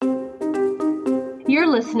You're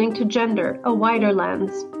listening to Gender, a Wider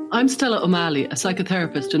Lens. I'm Stella O'Malley, a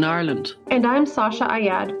psychotherapist in Ireland. And I'm Sasha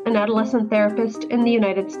Ayad, an adolescent therapist in the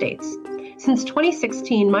United States. Since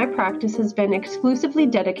 2016, my practice has been exclusively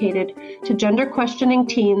dedicated to gender questioning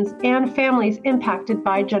teens and families impacted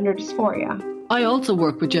by gender dysphoria. I also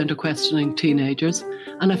work with gender questioning teenagers,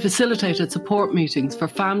 and I facilitated support meetings for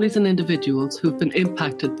families and individuals who've been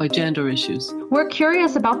impacted by gender issues. We're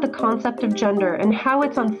curious about the concept of gender and how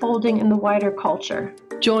it's unfolding in the wider culture.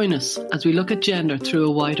 Join us as we look at gender through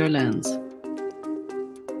a wider lens.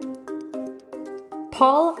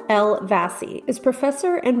 Paul L. Vasey is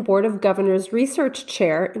Professor and Board of Governors Research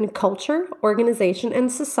Chair in Culture, Organization and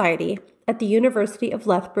Society at the University of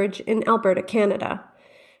Lethbridge in Alberta, Canada.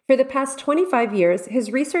 For the past 25 years,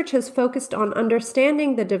 his research has focused on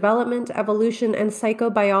understanding the development, evolution, and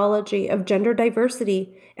psychobiology of gender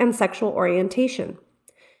diversity and sexual orientation.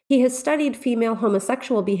 He has studied female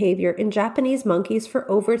homosexual behavior in Japanese monkeys for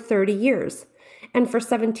over 30 years. And for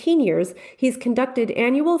 17 years, he's conducted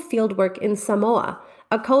annual fieldwork in Samoa,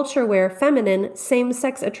 a culture where feminine,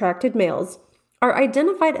 same-sex attracted males are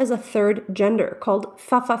identified as a third gender called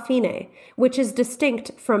fa'afafine, which is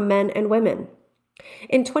distinct from men and women.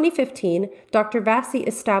 In 2015, Dr. Vasey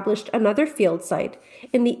established another field site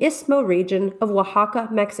in the Istmo region of Oaxaca,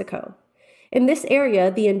 Mexico. In this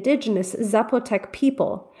area, the indigenous Zapotec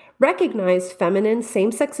people recognize feminine,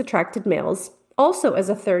 same-sex attracted males also as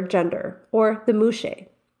a third gender, or the Muxe.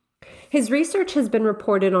 His research has been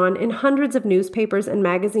reported on in hundreds of newspapers and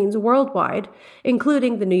magazines worldwide,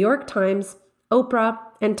 including the New York Times, Oprah,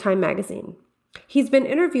 and Time magazine. He's been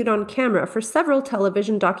interviewed on camera for several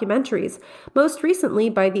television documentaries, most recently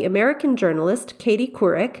by the American journalist Katie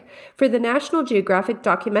Couric for the National Geographic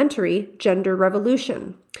documentary Gender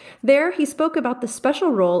Revolution. There, he spoke about the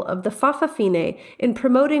special role of the fa'afafine in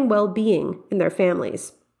promoting well-being in their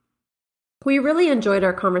families. We really enjoyed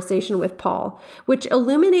our conversation with Paul, which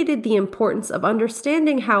illuminated the importance of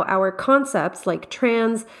understanding how our concepts like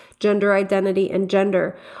trans, gender identity, and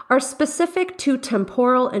gender are specific to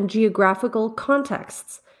temporal and geographical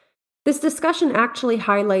contexts. This discussion actually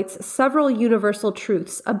highlights several universal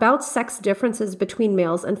truths about sex differences between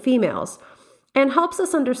males and females, and helps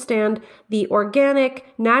us understand the organic,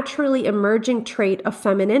 naturally emerging trait of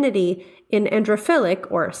femininity in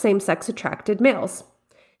androphilic or same-sex attracted males.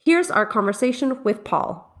 Here's our conversation with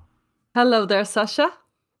Paul. Hello there, Sasha.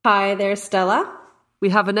 Hi there, Stella. We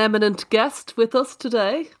have an eminent guest with us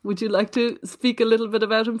today. Would you like to speak a little bit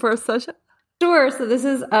about him first, Sasha? Sure. So this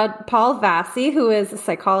is Paul Vasey, who is a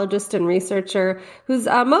psychologist and researcher who's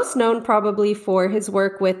most known probably for his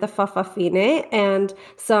work with the fa'afafine and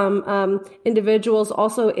some individuals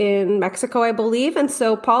also in Mexico, I believe. And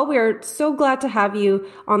so, Paul, we are so glad to have you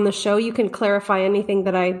on the show. You can clarify anything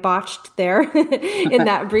that I botched there in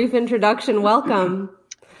that brief introduction. Welcome.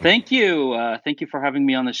 Thank you. Thank you for having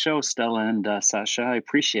me on the show, Stella and Sasha. I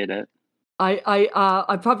appreciate it.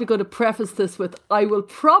 I'm probably going to preface this with, I will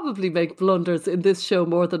probably make blunders in this show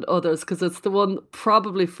more than others because it's the one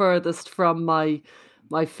probably furthest from my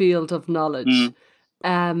field of knowledge.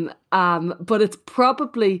 But it's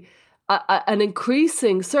probably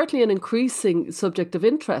certainly an increasing subject of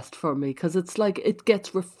interest for me because it's like it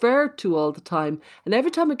gets referred to all the time. And every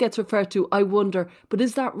time it gets referred to, I wonder, but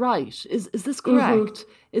is that right? Is this correct?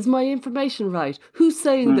 Mm-hmm. Is my information right? Who's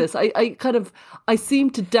saying this? I seem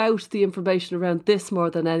to doubt the information around this more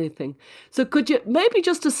than anything. So could you maybe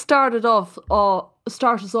just to start us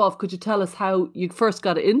off, could you tell us how you first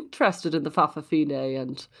got interested in the fa'afafine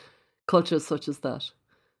and cultures such as that?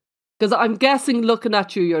 Because I'm guessing, looking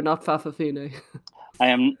at you, you're not fa'afafine. I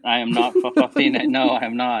am not fa'afafine. No, I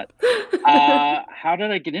am not. How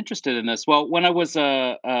did I get interested in this? Well, when I was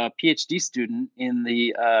a PhD student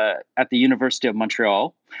at the University of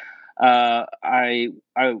Montreal, my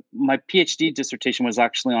PhD dissertation was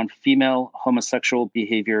actually on female homosexual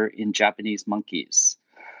behavior in Japanese monkeys.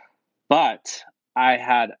 But I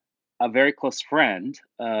had a very close friend,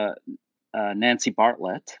 Nancy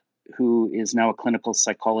Bartlett, who is now a clinical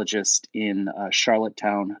psychologist in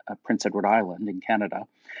Charlottetown, Prince Edward Island in Canada.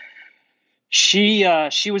 She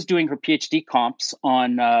was doing her PhD comps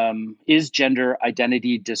on is gender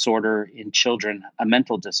identity disorder in children a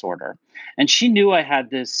mental disorder? And she knew I had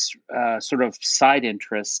this sort of side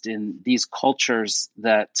interest in these cultures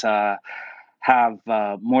that have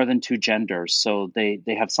more than two genders. So they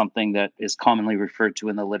have something that is commonly referred to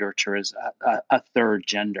in the literature as a third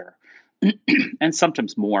gender, and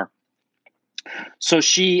sometimes more. So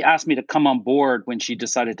she asked me to come on board when she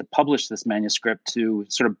decided to publish this manuscript to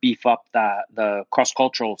sort of beef up the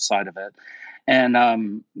cross-cultural side of it.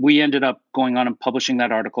 And we ended up going on and publishing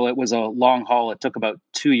that article. It was a long haul. It took about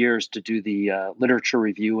 2 years to do the literature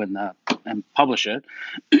review and publish it.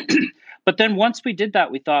 But then once we did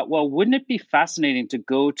that, we thought, well, wouldn't it be fascinating to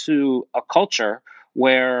go to a culture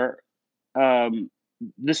where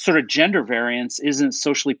this sort of gender variance isn't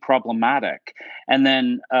socially problematic, and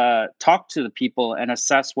then talk to the people and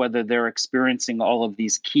assess whether they're experiencing all of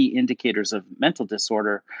these key indicators of mental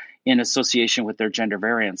disorder in association with their gender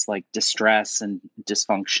variance, like distress and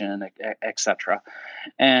dysfunction, etc.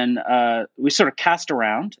 And we sort of cast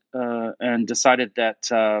around and decided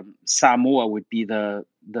that Samoa would be the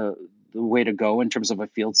way to go in terms of a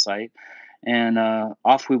field site. And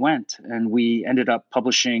off we went. And we ended up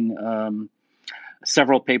publishing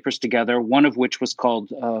several papers together, one of which was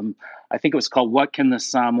called, I think it was called, What Can the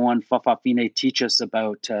Samoan Fa'afafine Teach Us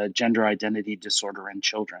About Gender Identity Disorder in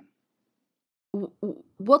Children?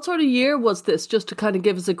 What sort of year was this, just to kind of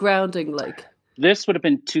give us a grounding? This would have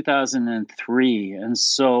been 2003. And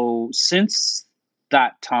so since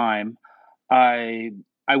that time, I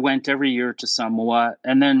went every year to Samoa,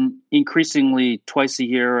 and then increasingly twice a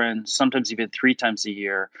year and sometimes even 3 times a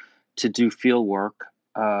year to do field work.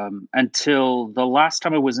 Until the last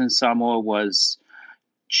time I was in Samoa was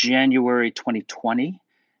January 2020,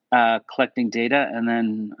 collecting data. And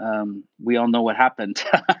then we all know what happened.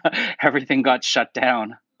 Everything got shut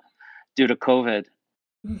down due to COVID.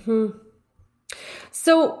 Mm-hmm.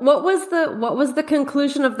 So what was the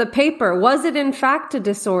conclusion of the paper? Was it in fact a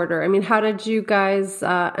disorder? I mean, how did you guys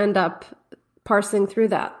end up parsing through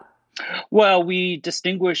that? Well, we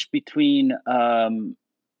distinguish between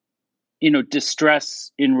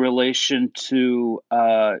distress in relation to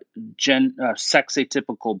sex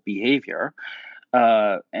atypical behavior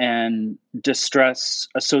and distress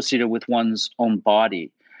associated with one's own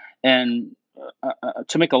body. And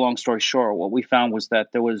to make a long story short, what we found was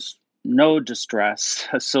that there was no distress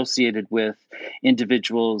associated with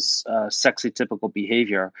individuals' sex atypical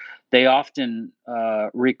behavior. They often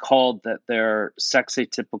recalled that their sex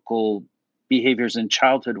atypical behaviors in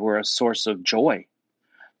childhood were a source of joy.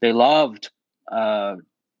 They loved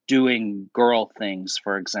doing girl things,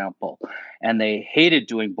 for example, and they hated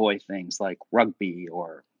doing boy things like rugby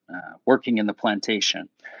or working in the plantation.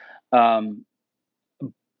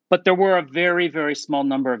 But there were a very, very small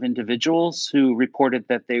number of individuals who reported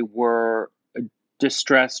that they were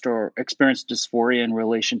distressed or experienced dysphoria in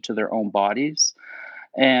relation to their own bodies.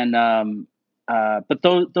 And but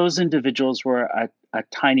those individuals were a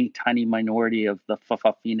tiny, tiny minority of the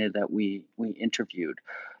Fa'afafine that we interviewed.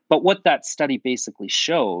 But what that study basically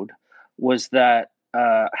showed was that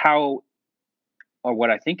what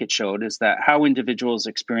I think it showed is that how individuals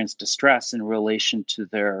experience distress in relation to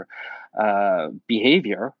their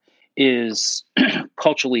behavior is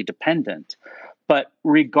culturally dependent. But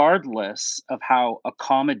regardless of how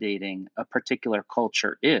accommodating a particular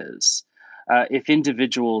culture is, if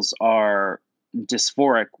individuals are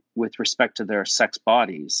dysphoric with respect to their sex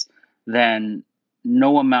bodies, then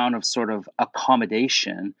no amount of sort of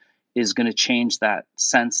accommodation is going to change that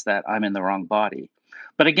sense that I'm in the wrong body.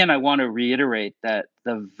 But again, I want to reiterate that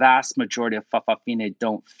the vast majority of Fa'afafine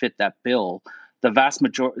don't fit that bill. The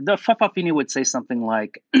Fa'afafine would say something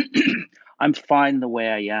like, I'm fine the way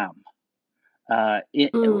I am.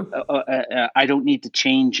 I don't need to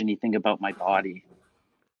change anything about my body.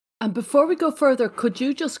 And before we go further, could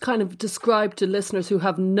you just kind of describe to listeners who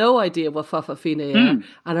have no idea what Fa'afafine are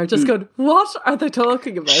and are just going, what are they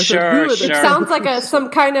talking about? Sure. It sounds like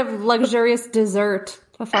some kind of luxurious dessert,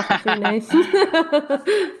 Fa'afafine.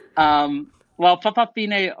 Well,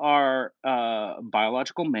 Fa'afafine are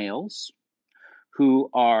biological males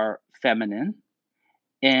who are feminine,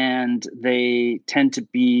 and they tend to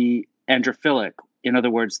be androphilic. In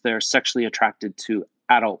other words, they're sexually attracted to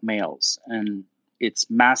adult males, and it's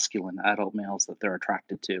masculine adult males that they're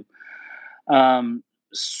attracted to.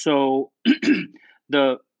 So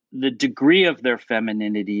the degree of their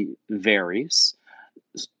femininity varies.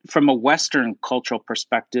 From a Western cultural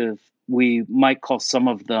perspective, we might call some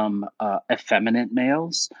of them effeminate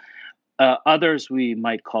males. Others we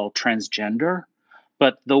might call transgender.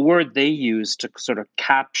 But the word they use to sort of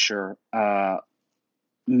capture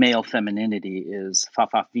male femininity is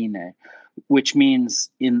Fa'afafine, which means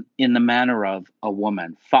in the manner of a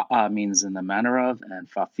woman. Fa'a means in the manner of, and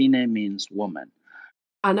Fa'afine means woman.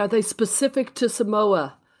 And are they specific to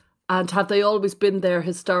Samoa? And have they always been there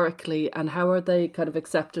historically? And how are they kind of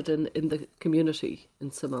accepted in the community in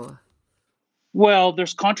Samoa? Well,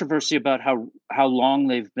 there's controversy about how long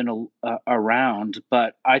they've been around,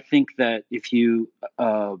 but I think that if you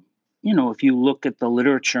look at the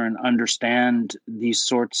literature and understand these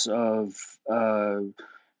sorts of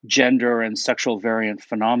gender and sexual variant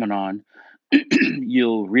phenomenon,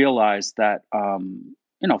 you'll realize that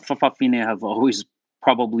Fa'afafine have always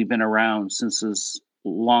probably been around since as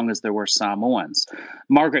long as there were Samoans.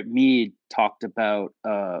 Margaret Mead talked about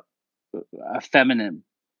an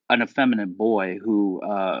effeminate boy who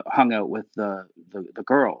hung out with the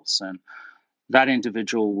girls, and that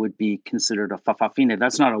individual would be considered a Fa'afafine.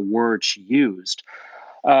 That's not a word she used.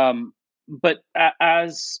 But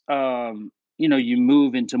as you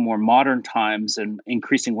move into more modern times and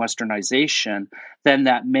increasing westernization, then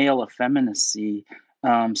that male effeminacy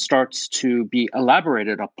starts to be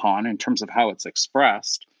elaborated upon in terms of how it's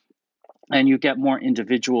expressed. And you get more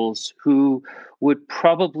individuals who would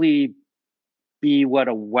probably be what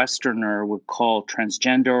a Westerner would call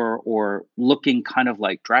transgender, or looking kind of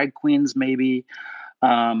like drag queens, maybe.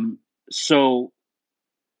 So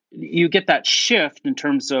you get that shift in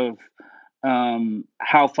terms of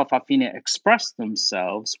how Fa'afafine express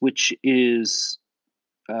themselves, which is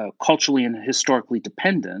culturally and historically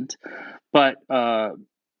dependent, but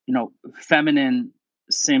feminine,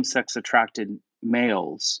 same-sex attracted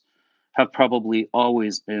males have probably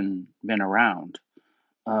always been around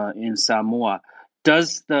in Samoa.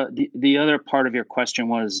 Does the other part of your question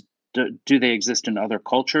was, do they exist in other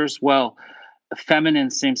cultures? Well,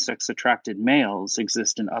 feminine same-sex attracted males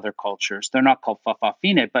exist in other cultures. They're not called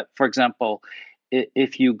Fa'afafine, but for example,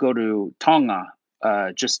 if you go to Tonga,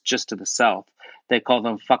 just to the south, they call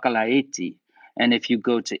them Fakalaeti. And if you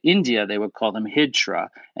go to India, they would call them Hijra.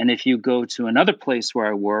 And if you go to another place where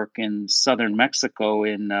I work in southern Mexico,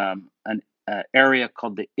 in an area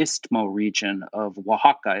called the Istmo region of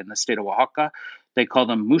Oaxaca, in the state of Oaxaca, they call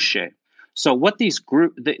them Mushe. So what these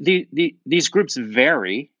groups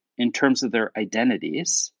vary in terms of their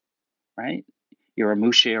identities, right? You're a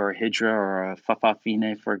Mushe or a Hijra or a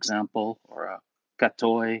Fa'afafine, for example, or a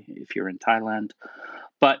Katoi if you're in Thailand.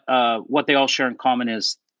 But what they all share in common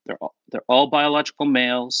is they're all biological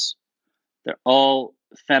males. They're all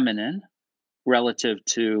feminine relative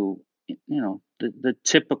to the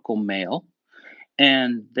typical male,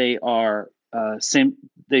 and they are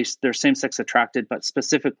they're same-sex attracted, but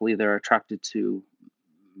specifically they're attracted to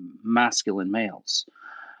masculine males.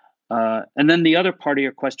 And then the other part of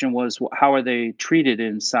your question was, how are they treated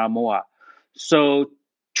in Samoa? So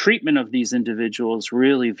treatment of these individuals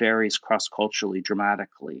really varies cross-culturally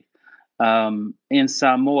dramatically. In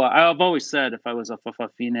Samoa, I've always said if I was a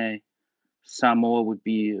Fa'afafine, Samoa would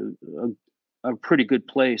be a pretty good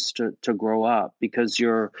place to grow up, because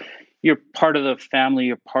you're part of the family,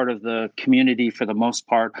 you're part of the community for the most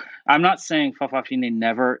part. I'm not saying Fa'afafine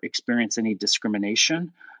never experience any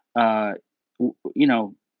discrimination,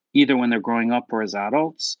 either when they're growing up or as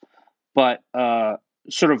adults, but from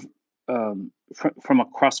a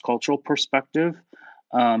cross-cultural perspective,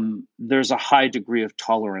 there's a high degree of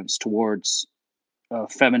tolerance towards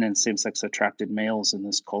feminine same-sex attracted males in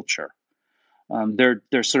this culture.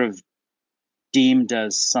 They're sort of deemed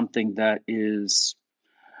as something that is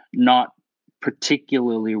not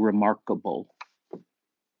particularly remarkable.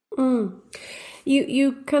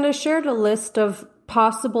 You kind of shared a list of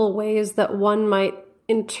possible ways that one might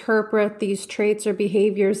interpret these traits or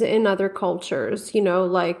behaviors in other cultures,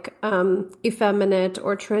 like effeminate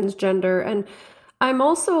or transgender. And I'm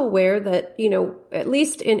also aware that, at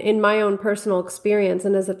least in my own personal experience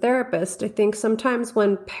and as a therapist, I think sometimes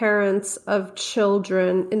when parents of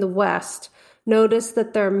children in the West notice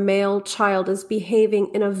that their male child is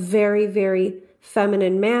behaving in a very, very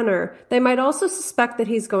feminine manner, they might also suspect that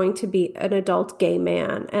he's going to be an adult gay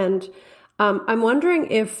man. And I'm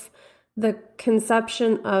wondering if the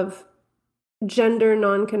conception of gender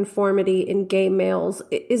nonconformity in gay males,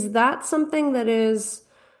 is that something that is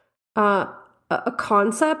a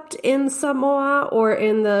concept in Samoa or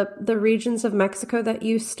in the regions of Mexico that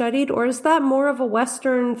you studied, or is that more of a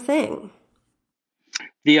Western thing?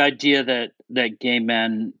 The idea that gay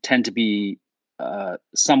men tend to be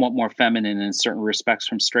somewhat more feminine in certain respects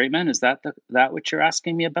from straight men, is that what you're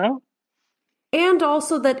asking me about? And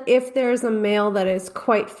also that if there's a male that is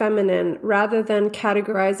quite feminine, rather than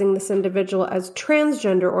categorizing this individual as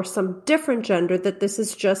transgender or some different gender, that this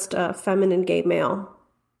is just a feminine gay male.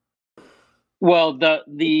 Well,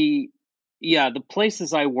 the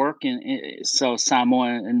places I work in, so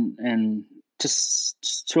Samoa and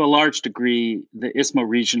to a large degree the Istmo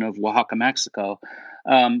region of Oaxaca, Mexico,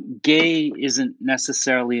 gay isn't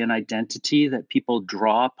necessarily an identity that people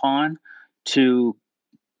draw upon to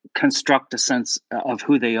construct a sense of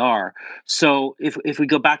who they are. So if we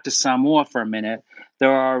go back to Samoa for a minute,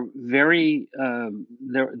 there are there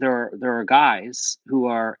are guys who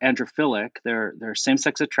are androphilic. They're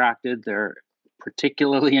same-sex attracted. They're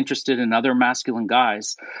particularly interested in other masculine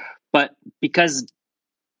guys, but because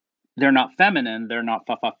they're not feminine, they're not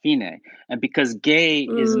fafafine. And because gay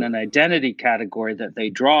isn't an identity category that they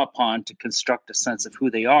draw upon to construct a sense of who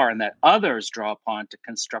they are, and that others draw upon to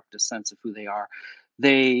construct a sense of who they are,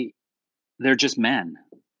 they're just men.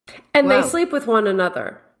 And they sleep with one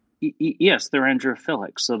another. Yes, they're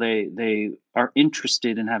androphilic. So they are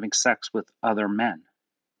interested in having sex with other men.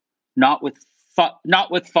 Not with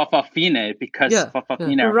fafafine, because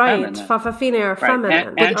fafafine are feminine. Fafafine are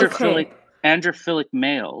feminine. Androphilic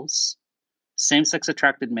males, same-sex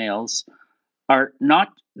attracted males, they're not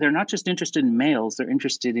just interested in males, they're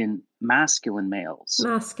interested in masculine males.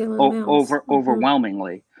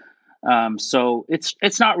 Overwhelmingly. So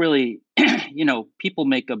it's not really, people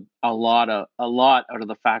make a lot out of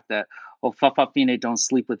the fact that, fafafine don't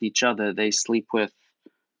sleep with each other, they sleep with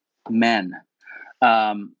men,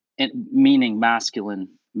 meaning masculine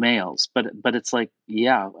males. But it's like,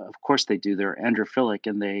 yeah, of course they do. They're androphilic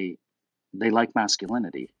and they like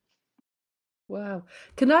masculinity. Wow.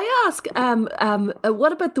 Can I ask,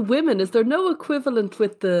 what about the women? Is there no equivalent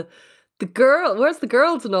with the girl? Where's the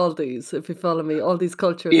girls in all these, if you follow me, all these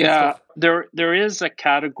cultures? Yeah, and stuff? there is a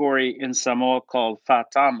category in Samoa called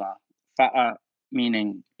fatama, fa'a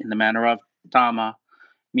meaning in the manner of, tama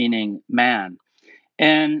meaning man.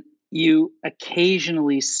 And you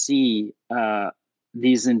occasionally see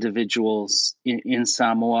these individuals in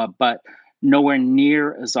Samoa, but nowhere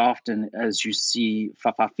near as often as you see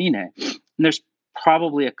fafafine. And there's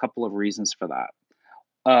probably a couple of reasons for that.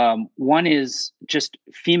 One is just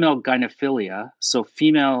female gynephilia, so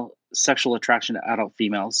female sexual attraction to adult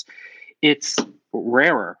females. It's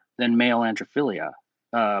rarer than male androphilia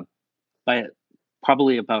by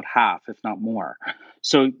probably about half, if not more.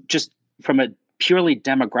 So just from a purely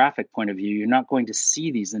demographic point of view, you're not going to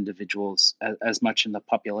see these individuals as much in the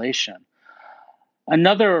population.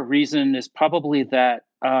 Another reason is probably that,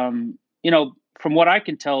 from what I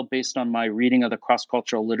can tell based on my reading of the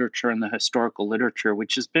cross-cultural literature and the historical literature,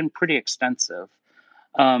 which has been pretty extensive,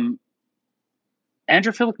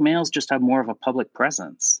 androphilic males just have more of a public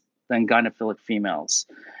presence than gynephilic females.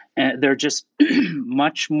 And they're just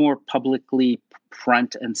much more publicly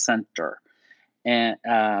front and center.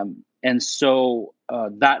 And so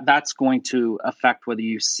that's going to affect whether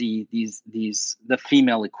you see the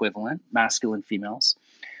female equivalent, masculine females.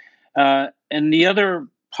 And the other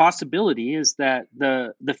possibility is that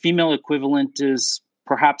the female equivalent is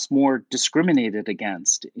perhaps more discriminated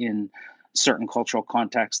against in certain cultural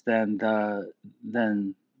contexts than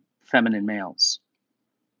feminine males.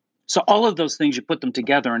 So all of those things, you put them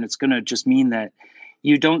together, and it's going to just mean that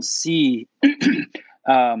you don't see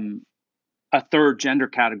a third gender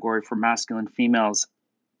category for masculine females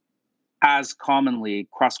as commonly,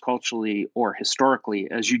 cross-culturally, or historically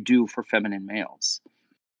as you do for feminine males.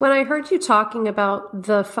 When I heard you talking about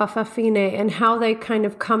the fafafine and how they kind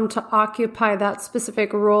of come to occupy that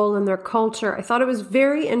specific role in their culture, I thought it was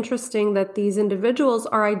very interesting that these individuals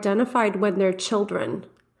are identified when they're children.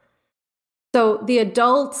 So the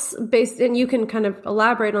adults, and you can kind of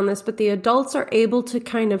elaborate on this, but the adults are able to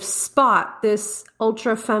kind of spot this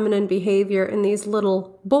ultra feminine behavior in these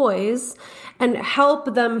little boys and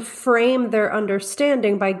help them frame their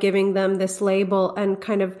understanding by giving them this label and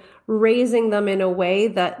kind of raising them in a way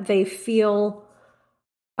that they feel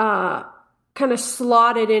kind of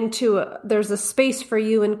slotted into there's a space for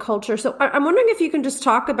you in culture. So I'm wondering if you can just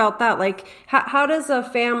talk about that. Like, how does a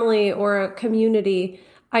family or a community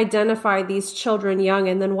identify these children young,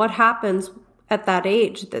 and then what happens at that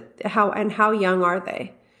age? How young are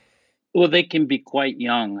they? Well, they can be quite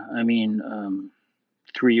young. I mean,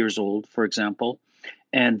 3 years old, for example,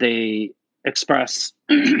 and they express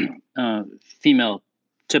female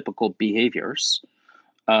typical behaviors.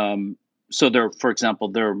 So for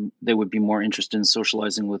example, they would be more interested in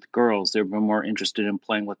socializing with girls. They would be more interested in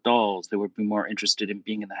playing with dolls. They would be more interested in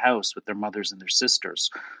being in the house with their mothers and their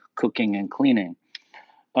sisters, cooking and cleaning.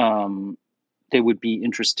 They would be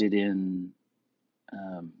interested in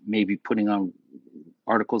maybe putting on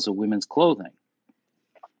articles of women's clothing,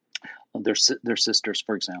 their sisters,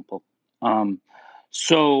 for example.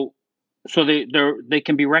 So they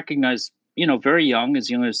can be recognized, very young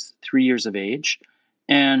as 3 years of age.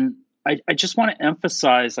 And I just want to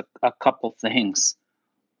emphasize a couple things.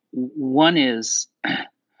 One is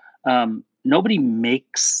nobody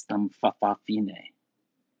makes them fafafine.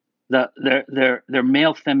 Their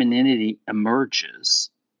male femininity emerges,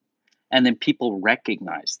 and then people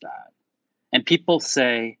recognize that, and people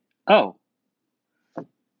say, "Oh,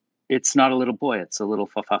 it's not a little boy; it's a little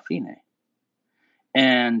fafafine."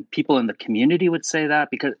 And people in the community would say that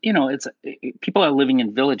because, people are living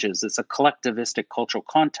in villages. It's a collectivistic cultural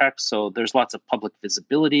context. So there's lots of public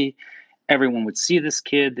visibility. Everyone would see this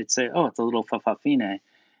kid. They'd say, oh, it's a little Fa'afafine.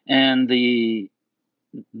 And the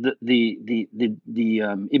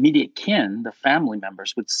immediate kin, the family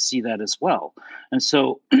members, would see that as well. And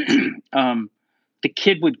so the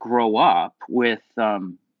kid would grow up with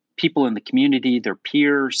people in the community, their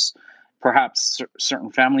peers, perhaps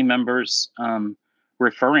certain family members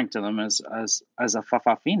referring to them as a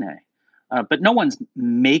Fa'afafine. But no one's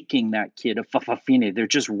making that kid a Fa'afafine. They're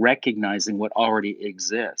just recognizing what already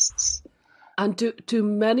exists. And do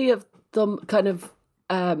many of them kind of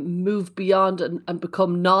move beyond and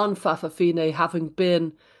become non-Fa'afafine, having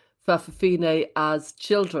been Fa'afafine as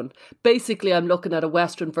children? Basically, I'm looking at a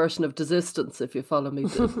Western version of desistance, if you follow me.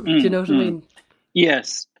 Do you know what I mean?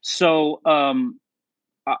 Yes. So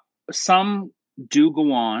some do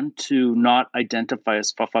go on to not identify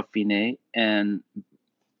as Fa'afafine and,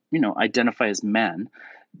 identify as men.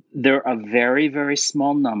 They're a very, very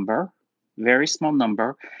small number.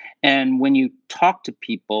 And when you talk to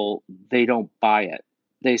people, they don't buy it.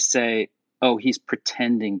 They say, oh, he's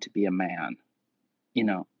pretending to be a man,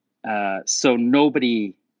 so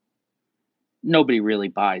nobody really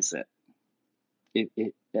buys it.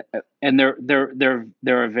 And they're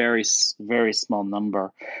a very, very small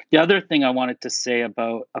number. The other thing I wanted to say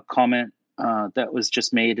about a comment that was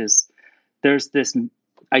just made is there's this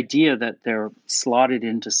idea that they're slotted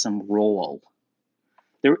into some role.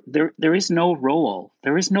 There is no role.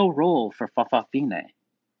 There is no role for Fa'afafine.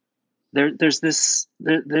 There's this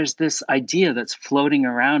idea that's floating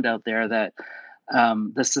around out there that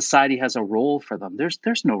the society has a role for them.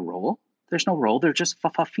 There's no role. There's no role. They're just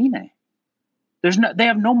Fa'afafine. They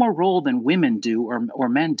have no more role than women do or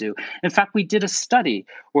men do. In fact, we did a study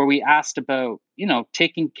where we asked about,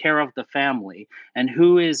 taking care of the family and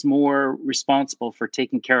who is more responsible for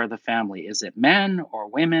taking care of the family. Is it men or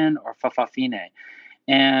women or Fa'afafine?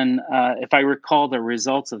 And if I recall the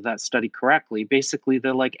results of that study correctly, basically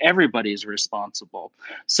they're like everybody's responsible.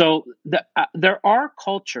 So there are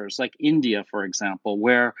cultures like India, for example,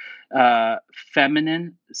 where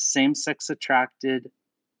feminine, same-sex attracted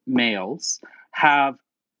males have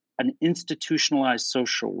an institutionalized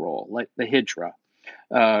social role, like the hijra,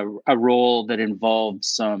 a role that involved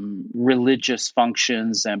some religious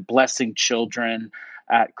functions and blessing children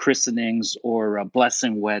at christenings or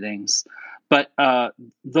blessing weddings. But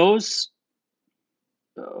those,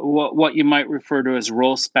 what you might refer to as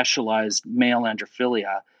role-specialized male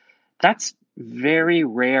androphilia, that's very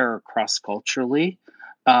rare cross-culturally.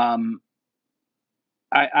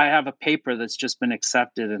 I have a paper that's just been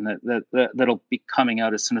accepted and that'll be coming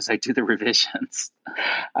out as soon as I do the revisions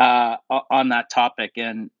on that topic.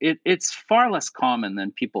 And it's far less common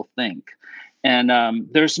than people think. And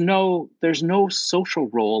there's no social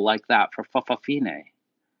role like that for Fa'afafine.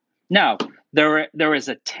 Now, there is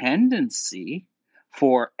a tendency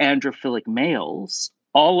for androphilic males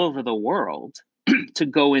all over the world to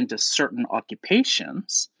go into certain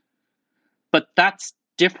occupations, but that's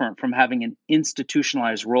different from having an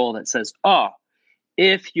institutionalized role that says, oh,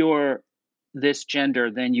 if you're this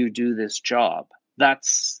gender, then you do this job.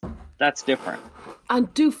 That's different.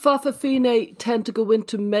 And do Fa'afafine tend to go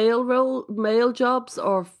into male jobs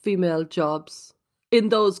or female jobs in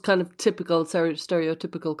those kind of typical,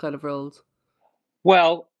 stereotypical kind of roles?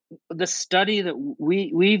 Well, the study that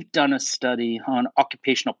we've done a study on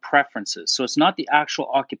occupational preferences. So it's not the actual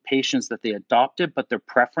occupations that they adopted, but their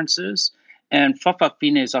preferences. And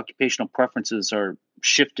Fa'afafine's occupational preferences are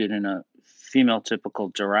shifted in a female typical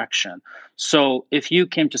direction. So if you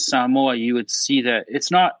came to Samoa, you would see that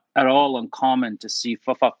it's not at all uncommon to see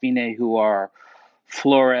Fa'afafine who are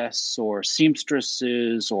florists or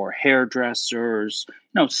seamstresses or hairdressers,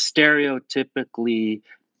 stereotypically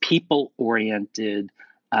people-oriented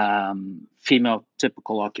female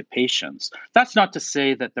typical occupations. That's not to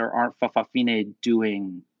say that there aren't Fa'afafine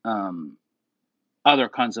doing other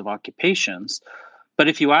kinds of occupations, but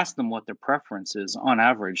if you ask them what their preference is, on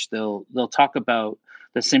average, they'll talk about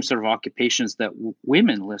the same sort of occupations that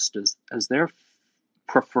women list as their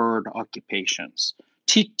preferred occupations.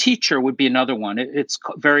 Teacher would be another one. It's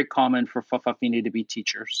very common for Fa'afafine to be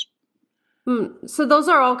teachers. So those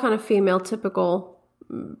are all kind of female typical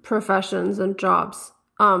professions and jobs.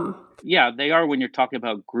 Yeah, they are when you're talking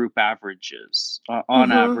about group averages.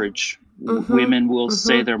 On average, women will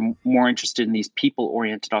say they're more interested in these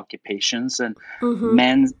people-oriented occupations, and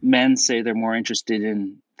men say they're more interested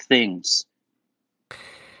in things.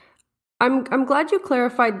 I'm glad you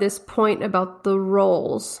clarified this point about the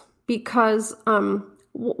roles, because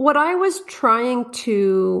what I was trying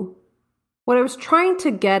to what I was trying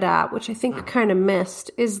to get at, which I think I kind of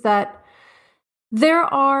missed, is that there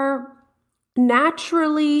are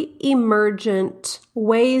naturally emergent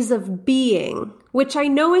ways of being, which I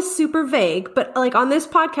know is super vague, but like on this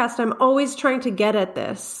podcast, I'm always trying to get at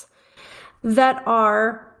this, that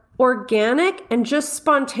are organic and just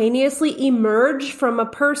spontaneously emerge from a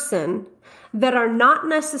person, that are not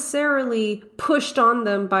necessarily pushed on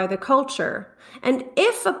them by the culture. And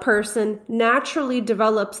if a person naturally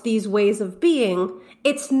develops these ways of being,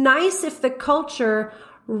 it's nice if the culture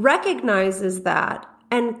recognizes that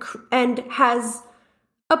and has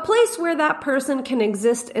a place where that person can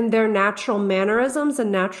exist in their natural mannerisms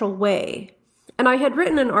and natural way. And I had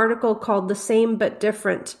written an article called The Same But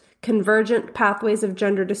Different: Convergent Pathways of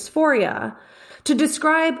Gender Dysphoria to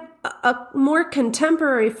describe a more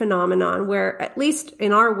contemporary phenomenon where, at least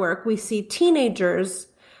in our work, we see teenagers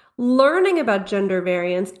learning about gender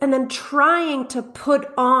variance and then trying to put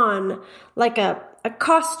on like a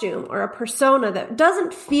costume or a persona that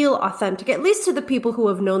doesn't feel authentic, at least to the people who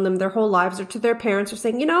have known them their whole lives, or to their parents, or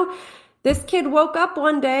saying, you know, this kid woke up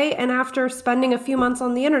one day and after spending a few months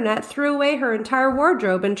on the internet, threw away her entire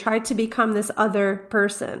wardrobe and tried to become this other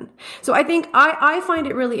person. So I think I find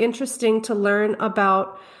it really interesting to learn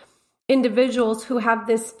about individuals who have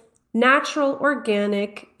this natural,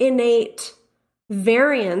 organic, innate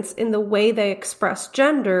variance in the way they express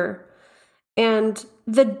gender, and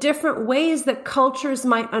the different ways that cultures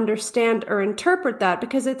might understand or interpret that,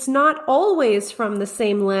 because it's not always from the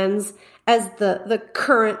same lens as the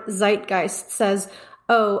current zeitgeist says,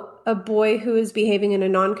 oh, a boy who is behaving in a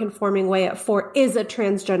non-conforming way at 4 is a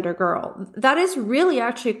transgender girl. That is really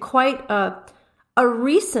actually quite a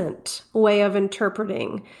recent way of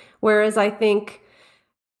interpreting. Whereas I think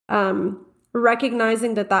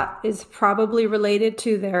recognizing that is probably related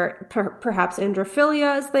to their perhaps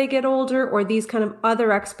androphilia as they get older, or these kind of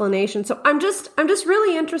other explanations. So I'm just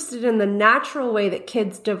really interested in the natural way that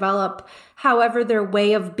kids develop, however their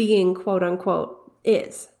way of being, quote unquote,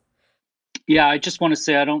 is. Yeah, I just want to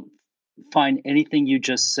say I don't find anything you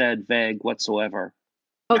just said vague whatsoever.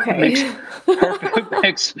 Okay.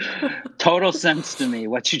 Makes total sense to me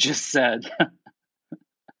what you just said.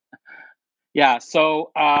 Yeah,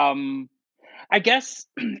 so I guess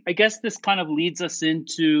this kind of leads us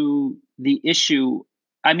into the issue.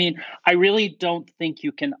 I mean, I really don't think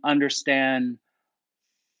you can understand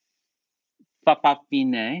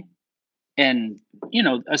papafine and,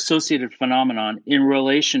 associated phenomenon in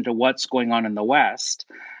relation to what's going on in the West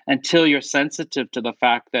until you're sensitive to the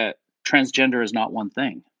fact that transgender is not one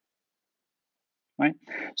thing. Right?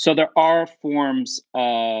 So there are forms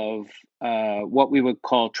of what we would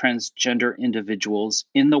call transgender individuals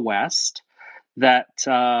in the West that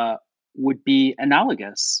would be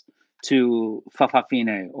analogous to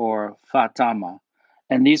Fafafine or Fatama.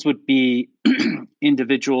 And these would be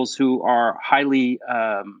individuals who are highly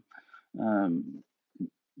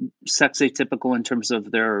sex atypical in terms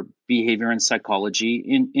of their behavior and psychology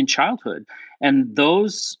in childhood. And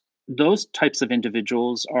those types of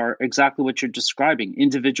individuals are exactly what you're describing,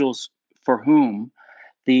 individuals for whom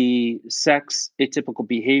the sex atypical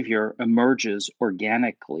behavior emerges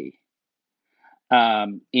organically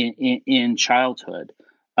in childhood,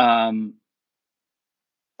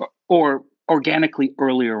 or organically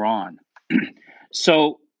earlier on.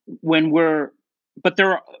 So but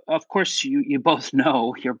there are, of course, you both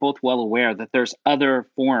know, you're both well aware that there's other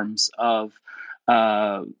forms of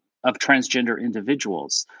transgender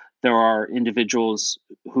individuals. There are individuals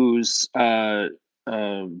whose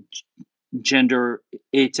gender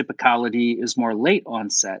atypicality is more late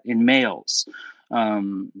onset in males.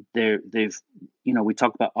 We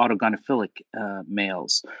talk about autogynephilic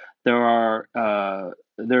males.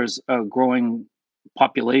 There's a growing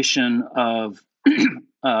population of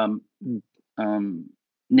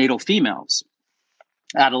natal females,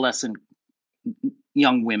 adolescent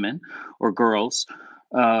young women or girls,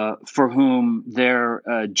 for whom their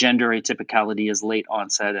gender atypicality is late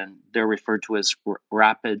onset, and they're referred to as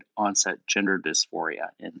rapid onset gender dysphoria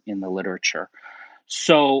in the literature.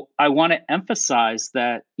 So I want to emphasize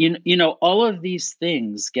that all of these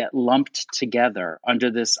things get lumped together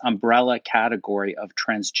under this umbrella category of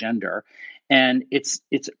transgender, and it's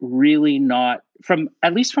really not,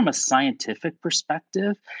 at least from a scientific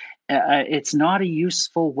perspective, it's not a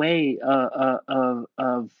useful way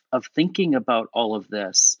of thinking about all of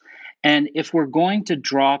this. And if we're going to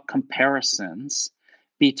draw comparisons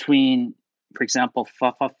between, for example,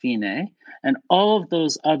 Fafafine and all of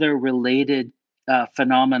those other related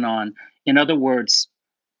phenomenon, in other words,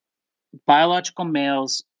 biological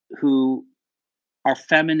males who are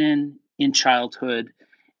feminine in childhood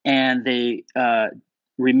and they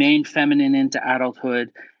remain feminine into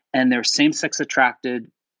adulthood, and they're same-sex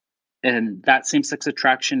attracted, and that same-sex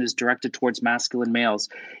attraction is directed towards masculine males.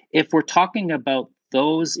 If we're talking about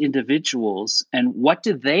those individuals and what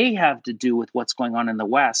do they have to do with what's going on in the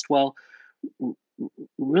West, well,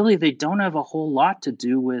 really they don't have a whole lot to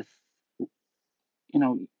do with,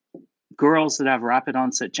 girls that have rapid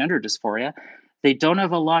onset gender dysphoria. They don't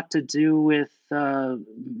have a lot to do with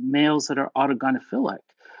males that are autogynephilic.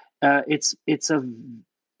 And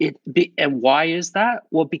why is that?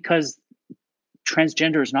 Well, because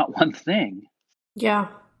transgender is not one thing. Yeah.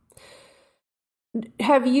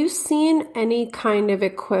 Have you seen any kind of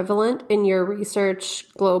equivalent in your research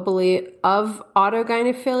globally of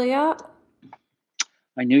autogynephilia?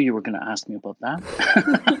 I knew you were going to ask me about that.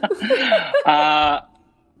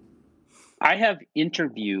 I have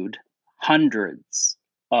interviewed hundreds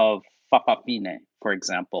of Fa'afafine, for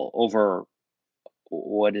example, over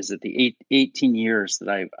the 18 years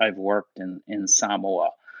that I've worked in Samoa.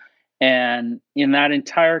 And in that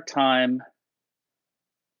entire time,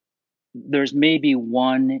 there's maybe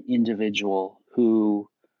one individual who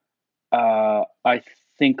I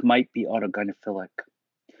think might be autogynephilic.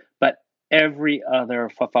 But every other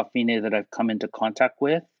Fa'afafine that I've come into contact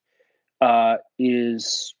with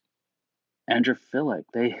is androphilic.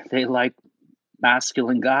 They like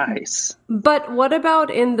masculine guys. But what about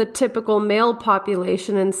in the typical male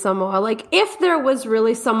population in Samoa? Like, if there was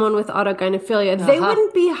really someone with autogynephilia, they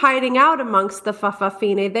wouldn't be hiding out amongst the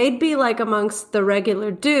Fa'afafine. They'd be like amongst the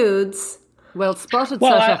regular dudes. Well spotted,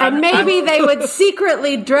 Well, Sasha. And maybe they would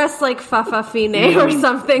secretly dress like Fa'afafine or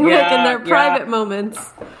something, like in their private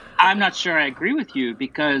moments. I'm not sure I agree with you,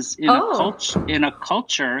 because in a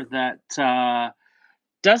culture that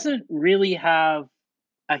doesn't really have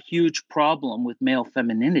a huge problem with male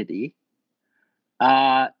femininity,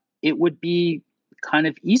 it would be kind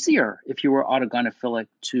of easier if you were autogynephilic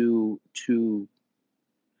to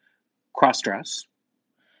cross-dress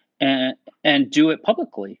and do it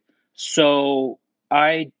publicly. So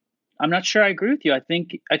I'm not sure I agree with you. I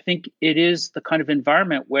think it is the kind of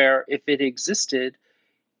environment where if it existed,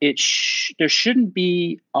 there shouldn't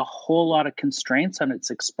be a whole lot of constraints on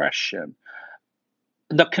its expression.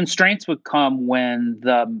 The constraints would come when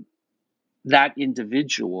that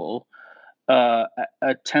individual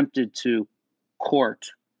attempted to court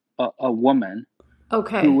a woman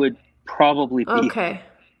who would probably be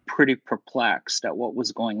pretty perplexed at what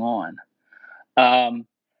was going on.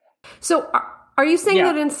 So are you saying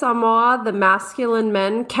that in Samoa, the masculine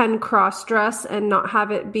men can cross-dress and not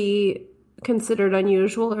have it be considered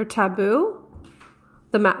unusual or taboo?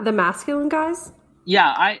 The masculine guys? Yeah,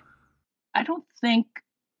 I don't think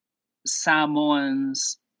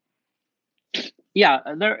Samoans. Yeah,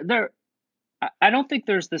 I don't think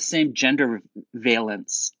there's the same gender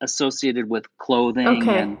valence associated with clothing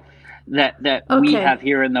and that we have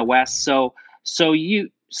here in the West. So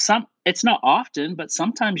it's not often, but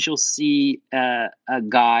sometimes you'll see a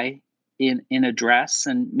guy in a dress,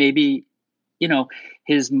 and maybe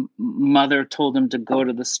his mother told him to go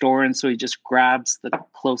to the store, and so he just grabs the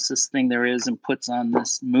closest thing there is and puts on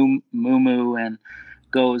this muumuu and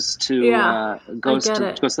goes to.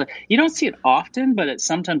 You don't see it often, but it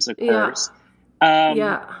sometimes occurs.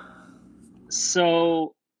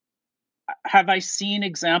 So have I seen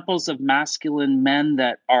examples of masculine men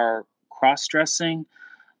that are cross-dressing?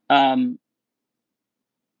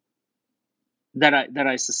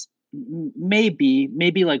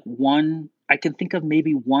 Maybe like one. I can think of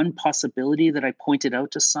maybe one possibility that I pointed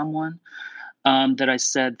out to someone, that I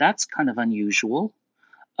said that's kind of unusual.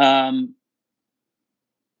 But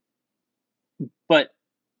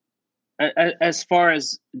as far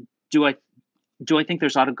as do I think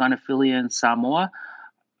there's autogynephilia in Samoa?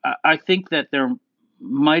 I think that there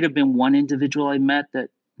might have been one individual I met that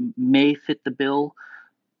may fit the bill,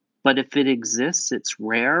 but if it exists, it's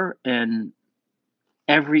rare. And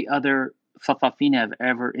every other Fa'afafine I've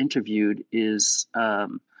ever interviewed is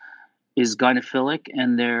gynephilic,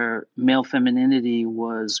 and their male femininity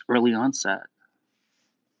was early onset.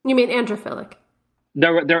 You mean androphilic?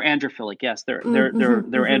 They're androphilic. Yes, they're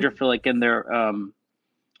androphilic, and they're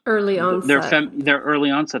early onset. They're early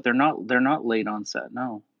onset. They're not late onset.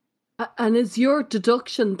 No. And is your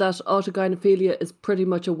deduction that autogynephilia is pretty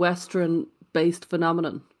much a Western-based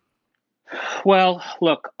phenomenon? Well,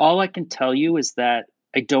 look, all I can tell you is that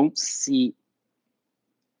I don't see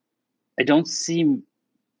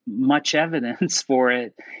much evidence for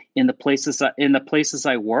it in the places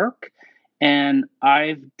I work, and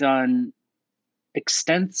I've done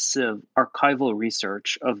extensive archival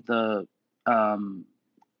research of the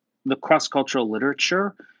cross-cultural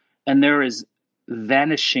literature, and there is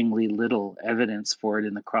vanishingly little evidence for it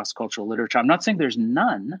in the cross-cultural literature. I'm not saying there's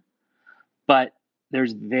none, but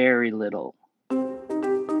there's very little.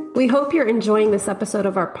 We hope you're enjoying this episode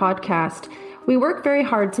of our podcast. We work very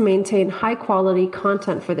hard to maintain high-quality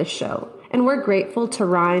content for this show, and we're grateful to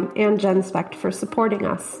Rhyme and GenSpect for supporting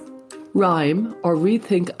us. Rhyme, or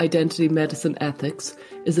Rethink Identity Medicine Ethics,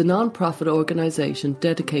 is a non-profit organisation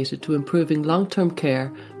dedicated to improving long-term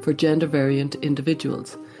care for gender-variant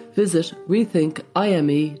individuals. Visit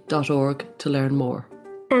rethinkime.org to learn more.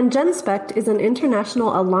 And GenSpect is an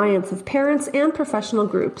international alliance of parents and professional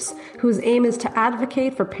groups whose aim is to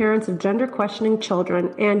advocate for parents of gender-questioning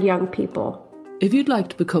children and young people. If you'd like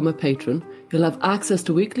to become a patron, you'll have access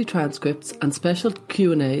to weekly transcripts and special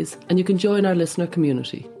Q&As, and you can join our listener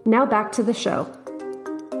community. Now back to the show.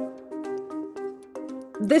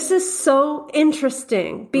 This is so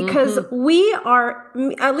interesting because we are,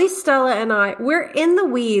 at least Stella and I, we're in the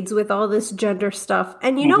weeds with all this gender stuff.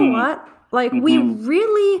 And you know what? Like, we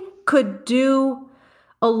really could do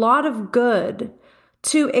a lot of good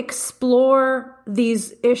to explore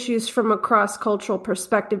these issues from a cross-cultural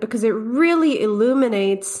perspective, because it really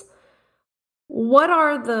illuminates what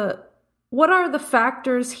are the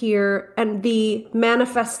factors here and the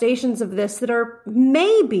manifestations of this that are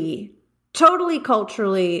maybe totally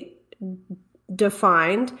culturally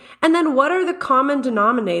defined, and then what are the common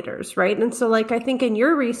denominators, right? And so, like, I think in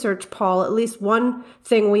your research, Paul, at least one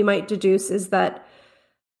thing we might deduce is that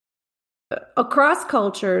across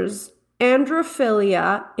cultures,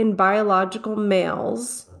 androphilia in biological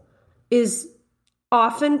males is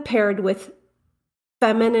often paired with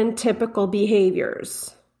feminine typical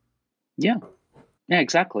behaviors. Yeah,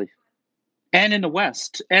 exactly. And in the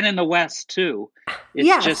West too.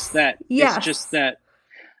 It's just that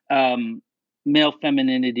male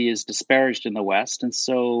femininity is disparaged in the West, and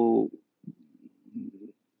so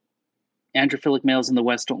androphilic males in the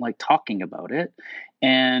West don't like talking about it,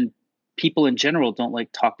 and people in general don't like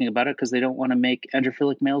talking about it because they don't want to make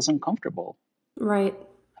androphilic males uncomfortable. Right.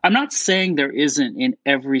 I'm not saying there isn't in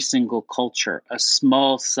every single culture a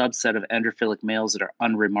small subset of androphilic males that are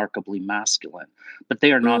unremarkably masculine, but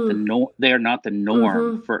they are not they are not the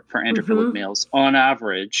norm for androphilic males. On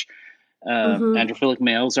average, androphilic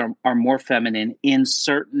males are more feminine in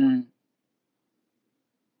certain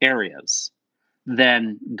areas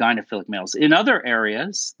than gynophilic males. In other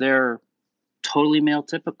areas, they're totally male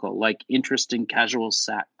typical, like interest in casual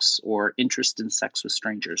sex or interest in sex with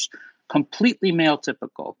strangers. Completely male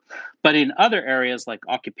typical. But in other areas like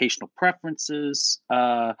occupational preferences,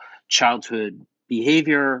 childhood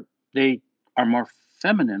behavior, they are more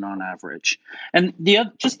feminine on average. And the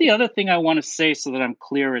other thing I want to say so that I'm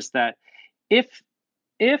clear is that if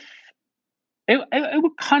it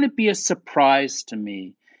would kind of be a surprise to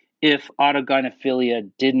me if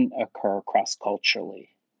autogynephilia didn't occur cross-culturally.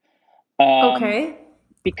 Okay.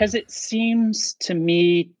 Because it seems to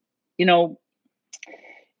me,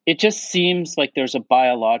 it just seems like there's a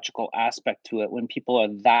biological aspect to it when people are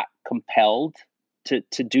that compelled to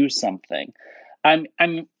do something. I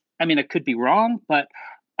mean, I could be wrong, but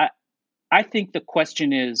I think the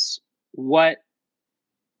question is what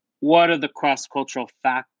are the cross-cultural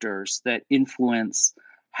factors that influence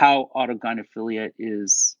how autogynephilia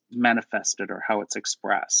is manifested or how it's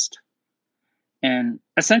expressed? And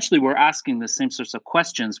essentially, we're asking the same sorts of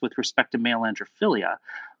questions with respect to male androphilia.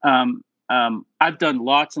 I've done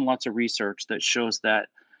lots and lots of research that shows that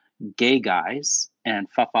gay guys and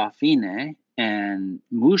fafafine and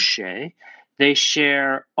mushe, they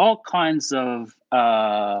share all kinds of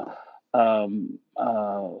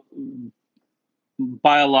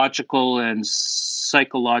biological and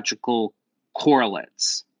psychological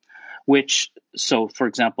correlates, so for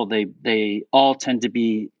example, they all tend to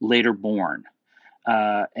be later born.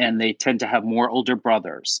 And they tend to have more older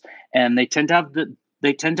brothers, and they tend to have the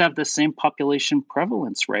same population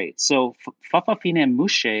prevalence rate. So Fafafine and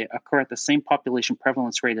Mushe occur at the same population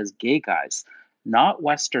prevalence rate as gay guys, not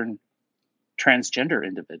Western transgender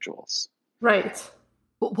individuals. Right.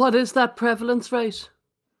 What is that prevalence rate?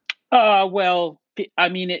 Well, I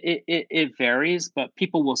mean, it varies, but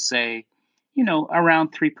people will say,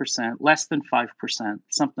 around 3%, less than 5%,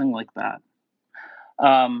 something like that.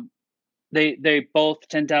 They all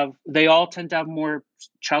tend to have more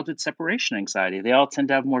childhood separation anxiety. They all tend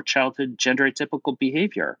to have more childhood gender atypical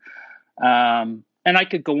behavior. And I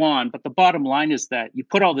could go on, but the bottom line is that you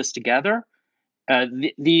put all this together,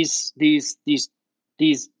 these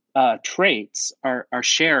traits are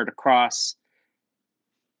shared across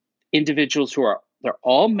individuals they're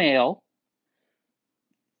all male,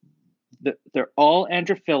 they're all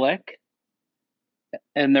androphilic,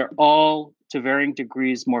 and they're all to varying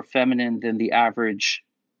degrees more feminine than the average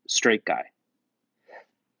straight guy.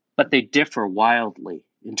 But they differ wildly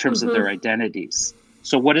in terms of their identities.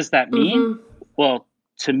 So what does that mean? Well,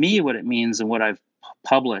 to me, what it means and what I've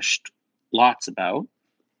published lots about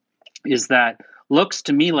is that looks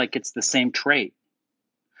to me like it's the same trait.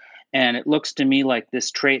 And it looks to me like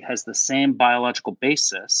this trait has the same biological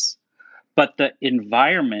basis, but the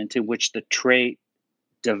environment in which the trait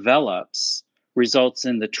develops results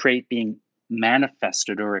in the trait being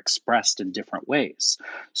manifested or expressed in different ways.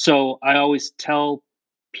 So I always tell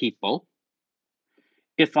people,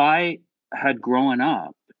 if I had grown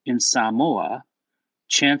up in Samoa,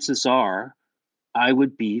 chances are I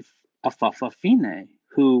would be a fa'afafine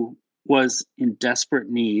who was in desperate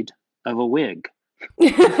need of a wig.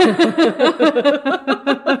 You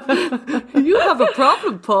have a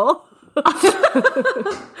problem, Paul.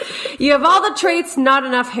 You have all the traits, not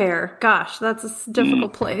enough hair. Gosh, that's a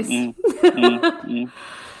difficult place.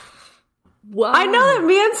 Wow. I know that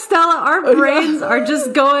me and Stella, our brains are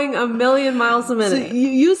just going a million miles a minute. So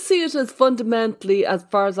you see it as fundamentally, as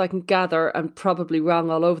far as I can gather, and probably wrong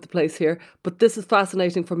all over the place here, but this is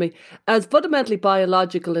fascinating for me, as fundamentally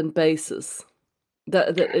biological in basis.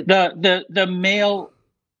 The male,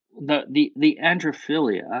 the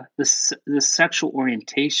androphilia, the sexual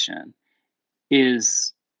orientation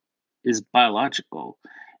is biological,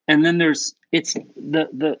 and then there's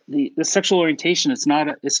the sexual orientation. It's not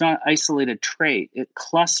an isolated trait. It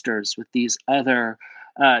clusters with these other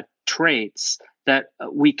traits that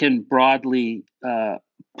we can broadly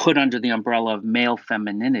put under the umbrella of male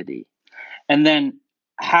femininity, and then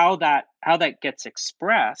how that gets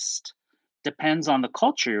expressed depends on the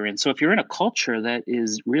culture you're in. So if you're in a culture that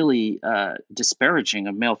is really disparaging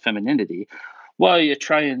of male femininity, well, you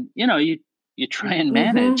try and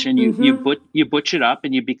manage, and you butch it up,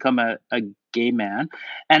 and you become a gay man.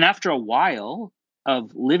 And after a while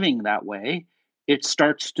of living that way, it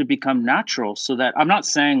starts to become natural. So that I'm not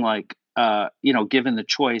saying like given the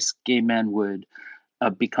choice, gay men would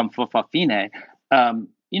become fa'afafine.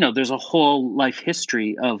 There's a whole life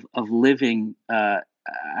history of living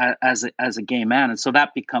as a gay man, and so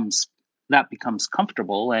that becomes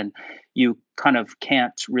comfortable, and you kind of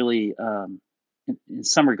can't really in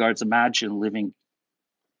some regards imagine living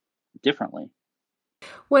differently.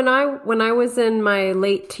 When I was in my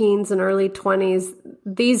late teens and early 20s,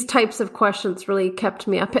 these types of questions really kept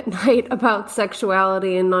me up at night about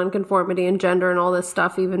sexuality and nonconformity and gender and all this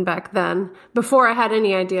stuff, even back then, before I had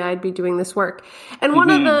any idea I'd be doing this work. And one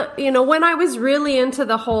of the, when I was really into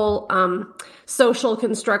the whole social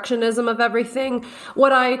constructionism of everything,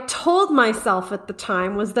 what I told myself at the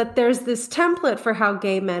time was that there's this template for how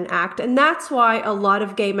gay men act, and that's why a lot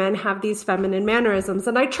of gay men have these feminine mannerisms.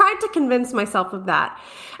 And I tried to convince myself of that.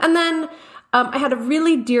 And then I had a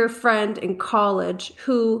really dear friend in college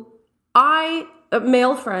a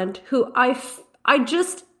male friend who I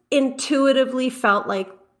just intuitively felt like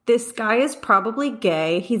this guy is probably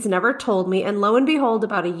gay. He's never told me. And lo and behold,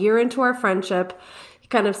 about a year into our friendship, he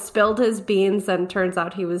kind of spilled his beans, and turns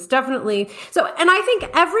out he was definitely so. And I think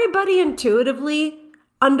everybody intuitively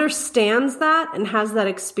understands that and has that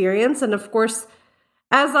experience. And of course,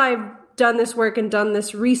 as I've done this work and done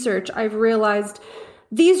this research, I've realized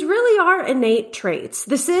these really are innate traits.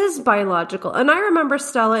 This is biological. And I remember,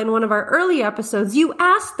 Stella, in one of our early episodes, you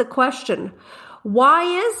asked the question, why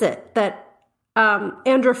is it that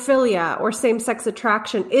androphilia or same-sex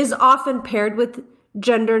attraction is often paired with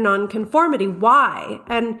gender nonconformity? Why?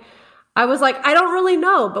 And I was like, I don't really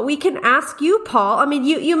know, but we can ask you, Paul. I mean,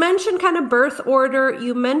 you mentioned kind of birth order.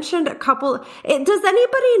 You mentioned a couple. Does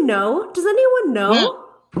anybody know? Does anyone know?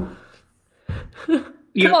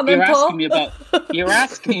 Well, you're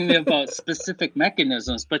asking me about specific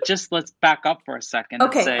mechanisms, but just let's back up for a second.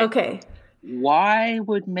 Okay. Why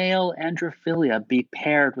would male androphilia be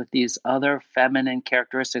paired with these other feminine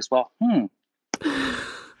characteristics? Well,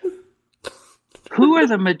 who are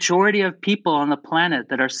the majority of people on the planet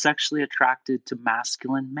that are sexually attracted to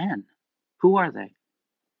masculine men? Who are they?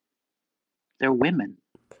 They're women.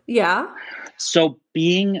 Yeah. So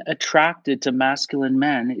being attracted to masculine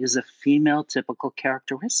men is a female typical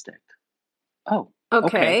characteristic. Oh,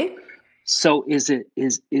 okay. So is it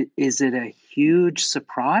a huge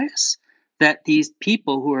surprise that these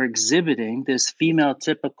people who are exhibiting this female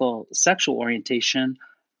typical sexual orientation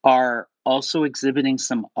are also exhibiting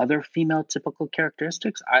some other female typical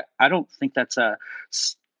characteristics? I don't think that's a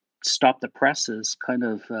stop the presses kind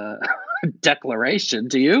of declaration.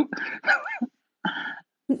 Do you?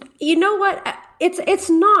 You know what? It's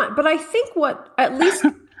not, but I think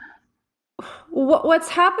what's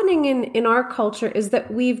happening in our culture is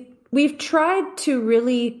that we've tried to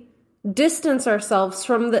really distance ourselves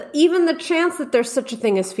from even the chance that there's such a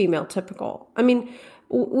thing as female typical. I mean,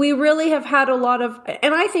 we really have had a lot of,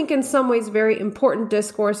 and I think in some ways very important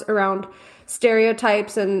discourse around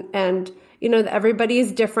stereotypes and that everybody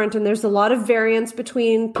is different and there's a lot of variance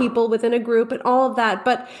between people within a group and all of that.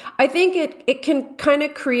 But I think it can kind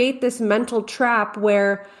of create this mental trap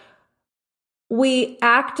where we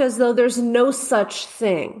act as though there's no such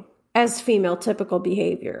thing as female typical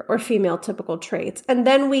behavior or female typical traits. And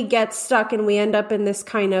then we get stuck and we end up in this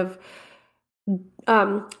kind of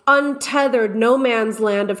untethered no man's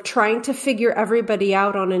land of trying to figure everybody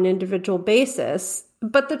out on an individual basis.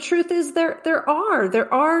 But the truth is there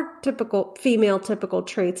are typical female typical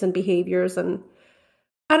traits and behaviors. And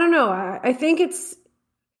I don't know, I think it's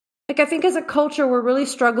like, I think as a culture, we're really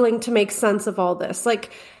struggling to make sense of all this.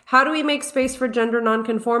 Like, how do we make space for gender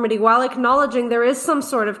nonconformity while acknowledging there is some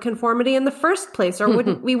sort of conformity in the first place, or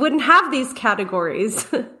we wouldn't have these categories?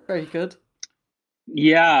 Very good.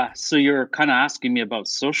 Yeah. So you're kind of asking me about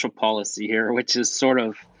social policy here, which is sort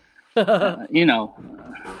of,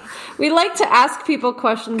 We like to ask people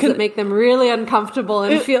questions that make them really uncomfortable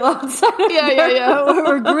and feel outside of Yeah.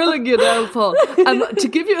 We're grilling you now, Paul. And to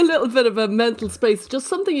give you a little bit of a mental space, just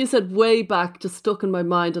something you said way back just stuck in my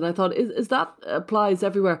mind, and I thought, is that applies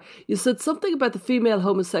everywhere. You said something about the female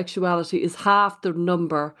homosexuality is half the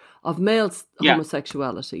number of male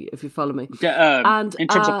homosexuality, if you follow me. And in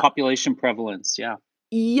terms of population prevalence,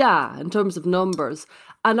 Yeah, in terms of numbers.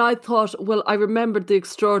 And I thought, well, I remembered the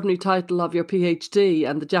extraordinary title of your PhD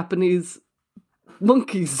and the Japanese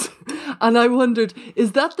monkeys. And I wondered,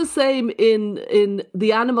 is that the same in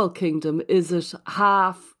the animal kingdom? Is it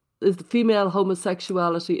half, is the female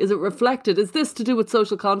homosexuality, is it reflected? Is this to do with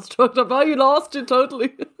social construct? Have I lost you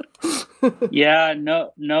totally?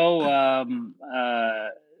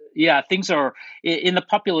 Things are in the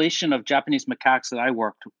population of Japanese macaques that I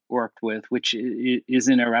worked with, which is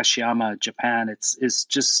in Arashiyama, Japan. It's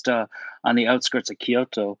just on the outskirts of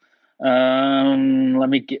Kyoto. Let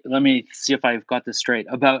me see if I've got this straight.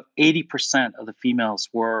 About 80% of the females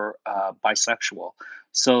were bisexual.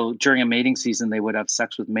 So during a mating season, they would have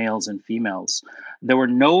sex with males and females. There were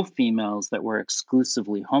no females that were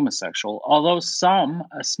exclusively homosexual, although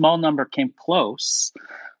a small number came close.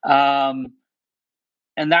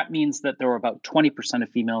 And that means that there were about 20% of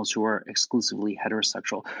females who were exclusively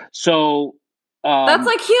heterosexual. So that's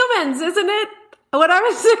like humans, isn't it? When I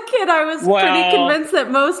was a kid, I was pretty convinced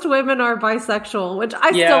that most women are bisexual, which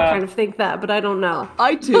I still kind of think that, but I don't know.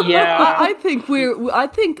 I do. Yeah. I think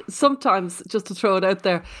sometimes, just to throw it out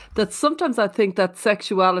there, that sometimes I think that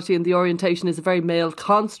sexuality and the orientation is a very male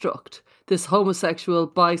construct. This homosexual,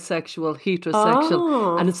 bisexual,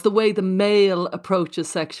 heterosexual, and it's the way the male approaches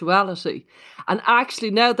sexuality. And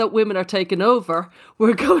actually, now that women are taking over,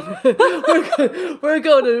 we're going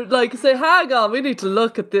to like say, hang on, we need to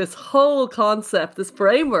look at this whole concept, this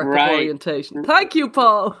framework of orientation. Thank you,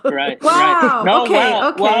 Paul. Right. Wow. Right. No,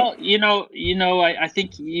 okay. Well, I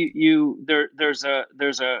think there's a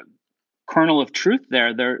kernel of truth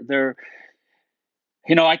there.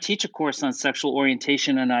 I teach a course on sexual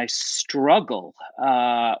orientation, and I struggle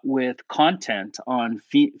with content on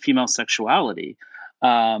female sexually.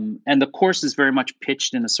 And the course is very much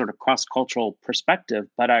pitched in a sort of cross-cultural perspective,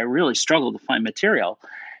 but I really struggle to find material.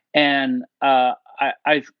 And I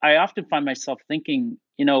often find myself thinking,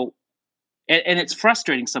 and it's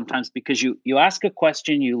frustrating sometimes because you ask a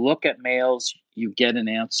question, you look at males, you get an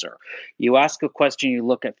answer. You ask a question, you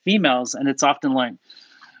look at females, and it's often like,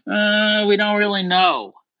 we don't really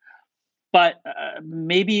know, but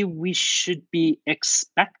maybe we should be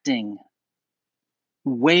expecting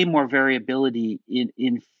way more variability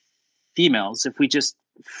in females if we just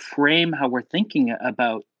frame how we're thinking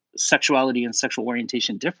about sexuality and sexual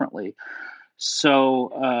orientation differently.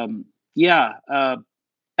 So,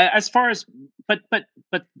 as far as, but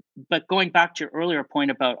going back to your earlier point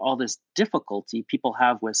about all this difficulty people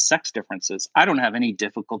have with sex differences, I don't have any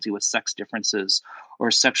difficulty with sex differences or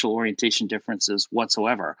sexual orientation differences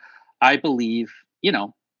whatsoever. I believe, I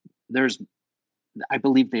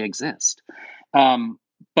believe they exist.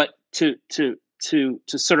 But to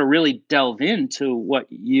sort of really delve into what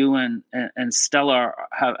you and Stella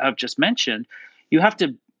have just mentioned, you have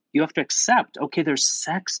to accept, okay, there's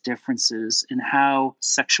sex differences in how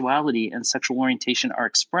sexuality and sexual orientation are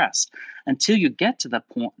expressed. Until you get to that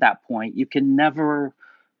point, you can never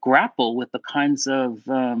grapple with the kinds of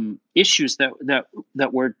issues that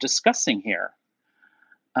we're discussing here.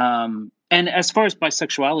 And as far as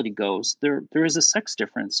bisexuality goes, there is a sex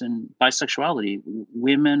difference in bisexuality.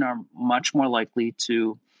 Women are much more likely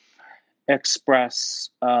to express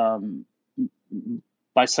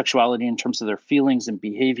bisexuality in terms of their feelings and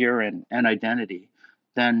behavior and identity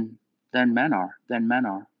than men are.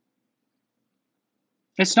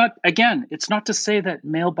 It's not to say that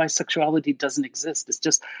male bisexuality doesn't exist. It's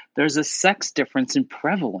just there's a sex difference in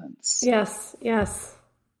prevalence. Yes.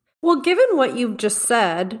 Well, given what you've just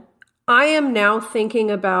said, I am now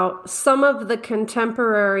thinking about some of the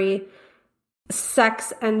contemporary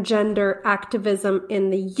sex and gender activism in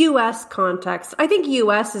the U.S. context. I think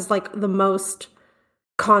U.S. is like the most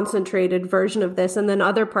concentrated version of this, and then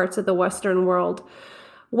other parts of the Western world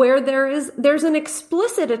where there's an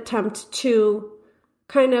explicit attempt to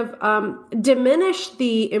kind of diminish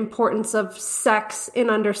the importance of sex in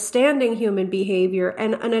understanding human behavior,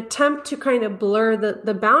 and an attempt to kind of blur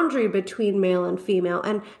the boundary between male and female.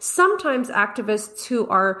 And sometimes activists who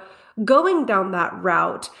are going down that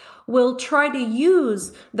route will try to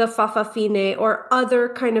use the fa'afafine or other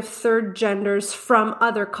kind of third genders from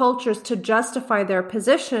other cultures to justify their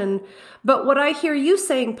position. But what I hear you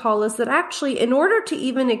saying, Paul, is that actually in order to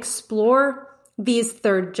even explore these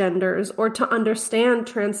third genders or to understand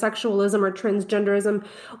transsexualism or transgenderism,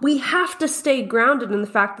 we have to stay grounded in the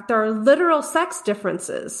fact that there are literal sex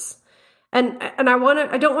differences. And I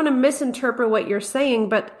don't want to misinterpret what you're saying,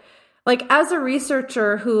 but like, as a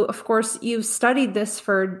researcher who, of course, you've studied this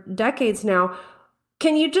for decades now,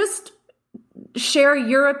 can you just share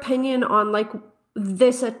your opinion on like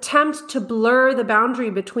this attempt to blur the boundary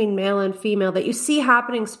between male and female that you see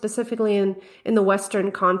happening specifically in the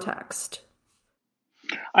Western context?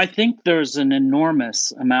 I think there's an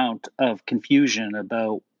enormous amount of confusion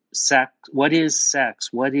about sex. What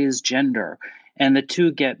is gender? And the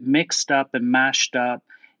two get mixed up and mashed up.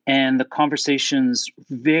 And the conversations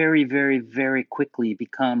very, very, very quickly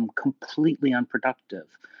become completely unproductive.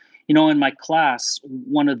 You know, in my class,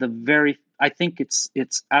 I think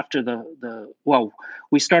it's after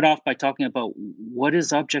we start off by talking about what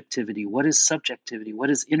is objectivity, what is subjectivity, what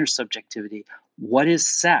is intersubjectivity, what is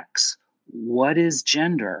sex, what is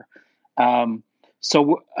gender.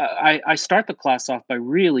 So I start the class off by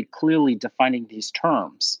really clearly defining these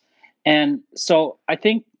terms. And so I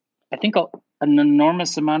think an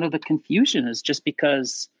enormous amount of the confusion is just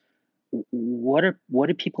because what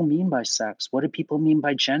do people mean by sex? What do people mean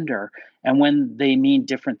by gender? And when they mean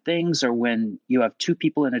different things, or when you have two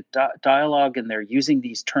people in a dialogue and they're using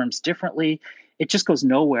these terms differently, it just goes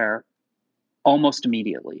nowhere almost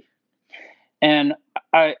immediately. And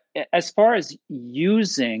as far as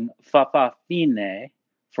using fa'afafine,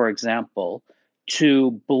 for example,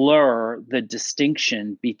 to blur the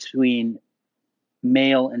distinction between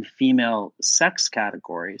male and female sex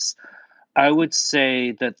categories, I would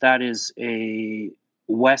say that is a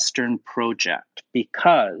Western project,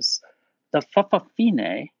 because the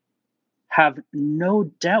fa'afafine have no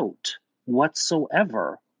doubt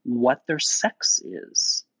whatsoever what their sex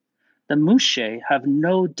is. The mushe have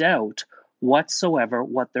no doubt whatsoever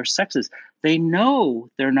what their sex is. They know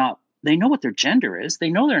what their gender is. They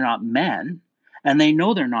know they're not men, and they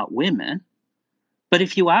know they're not women. But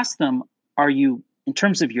if you ask them, are you, in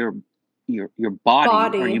terms of your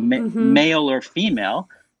body, are you male or female?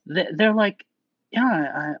 They're like,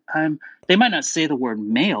 yeah, I'm. They might not say the word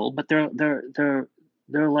male, but they're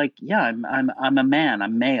like, yeah, I'm a man.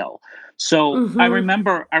 I'm male. So I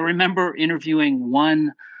remember interviewing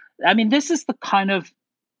one. I mean, this is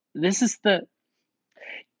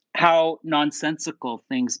how nonsensical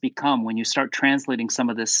things become when you start translating some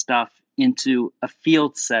of this stuff into a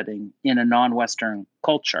field setting in a non-Western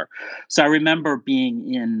culture. So I remember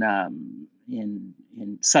being in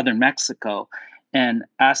southern Mexico and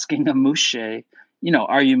asking a mushe, you know,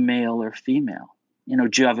 are you male or female? You know,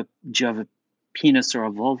 do you have a penis or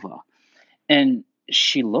a vulva? And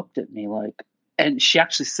she looked at me like, and she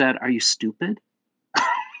actually said, "Are you stupid?"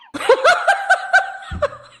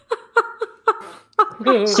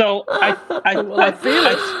 So I feel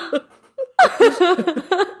it.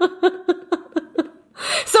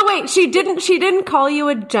 So wait, she didn't call you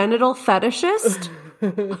a genital fetishist?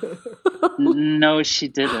 No, she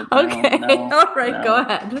didn't. Okay, no, all right, go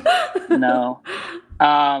ahead. No,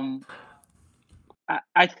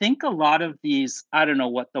 I think a lot of these, I don't know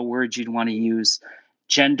what the word you'd want to use,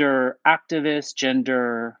 gender activists,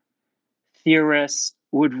 gender theorists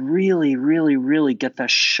would really, really, really get the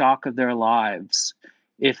shock of their lives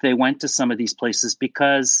if they went to some of these places,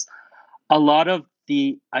 because a lot of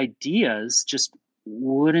the ideas just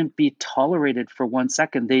wouldn't be tolerated for 1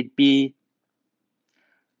 second. They'd be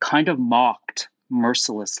kind of mocked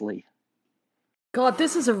mercilessly. God,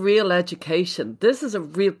 this is a real education. This is a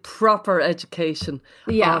real proper education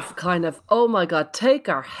of kind of, oh my God, take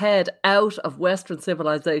our head out of Western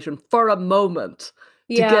civilization for a moment.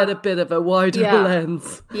 to get a bit of a wider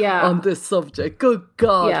lens on this subject. Good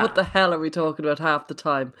God, what the hell are we talking about half the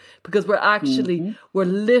time? Because we're actually,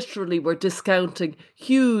 we're discounting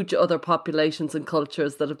huge other populations and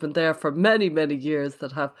cultures that have been there for many, many years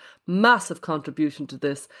that have massive contribution to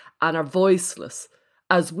this and are voiceless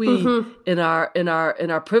as we in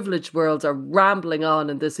our privileged worlds are rambling on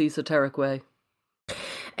in this esoteric way.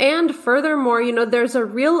 And furthermore, there's a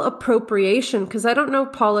real appropriation, because I don't know,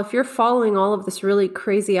 Paul, if you're following all of this really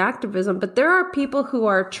crazy activism, but there are people who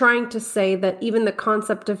are trying to say that even the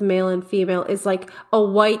concept of male and female is like a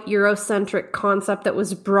white Eurocentric concept that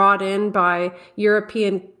was brought in by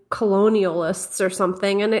European colonialists or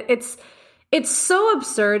something. And it's so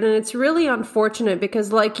absurd, and it's really unfortunate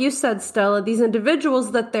because, like you said, Stella, these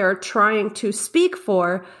individuals that they're trying to speak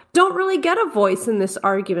for don't really get a voice in this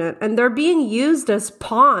argument, and they're being used as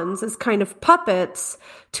pawns, as kind of puppets,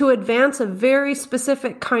 to advance a very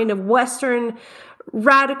specific kind of Western,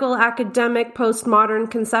 radical, academic,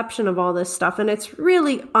 postmodern conception of all this stuff, and it's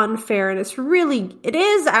really unfair, and it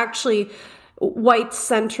is actually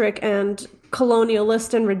white-centric and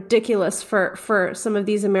colonialist and ridiculous for some of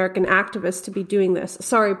these American activists to be doing this.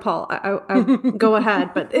 Sorry, Paul, I go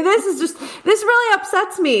ahead, but this really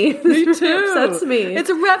upsets me. Me too. Upsets me. It's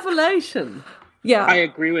a revelation. Yeah, I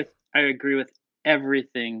agree with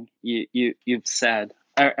everything you've said.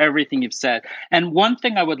 Everything you've said. And one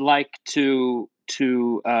thing I would like to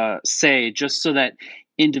say, just so that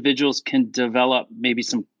individuals can develop maybe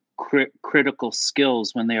some critical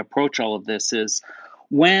skills when they approach all of this, is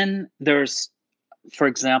when there's, for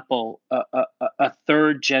example, a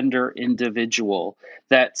third gender individual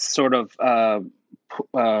that's sort of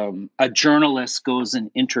a journalist goes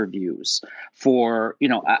and interviews for,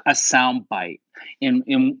 a sound bite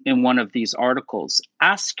in one of these articles,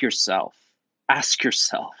 ask yourself,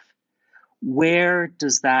 where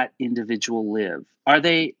does that individual live? Are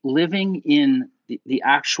they living in the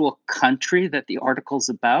actual country that the article's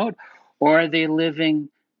about, or are they living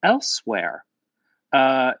elsewhere?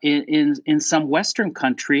 In some Western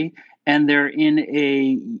country, and they're in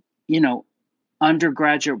a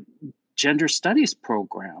undergraduate gender studies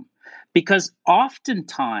program, because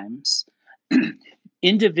oftentimes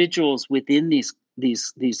individuals within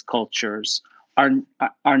these cultures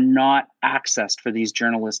are not accessed for these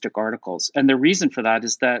journalistic articles, and the reason for that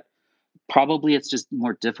is that probably it's just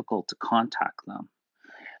more difficult to contact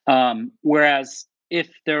them. Whereas if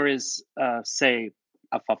there is, say,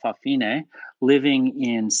 a Fa'afafine living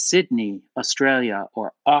in Sydney, Australia,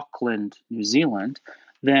 or Auckland, New Zealand,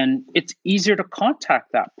 then it's easier to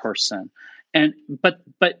contact that person. But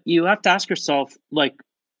you have to ask yourself, like,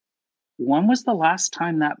 when was the last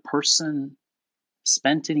time that person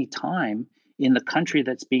spent any time in the country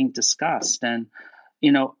that's being discussed? And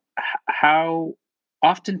how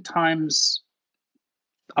oftentimes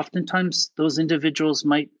those individuals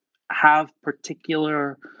might have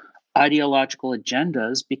particular ideological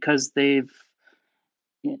agendas because they've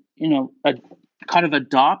kind of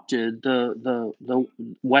adopted the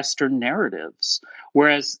Western narratives,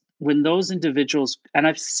 whereas when those individuals, and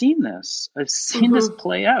I've seen this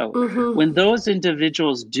play out, when those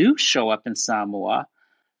individuals do show up in Samoa,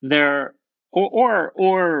 they're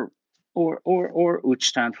or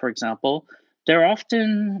Uchtan, for example, they're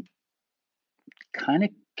often kind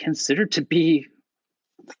of considered to be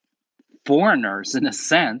foreigners in a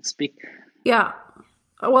sense. Yeah.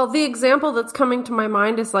 Well, the example that's coming to my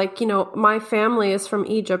mind is like, my family is from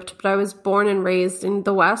Egypt, but I was born and raised in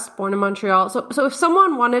the West, born in Montreal. So if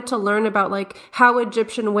someone wanted to learn about like how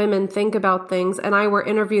Egyptian women think about things and I were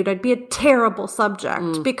interviewed, I'd be a terrible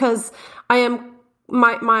subject because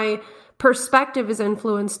my perspective is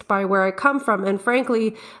influenced by where I come from. And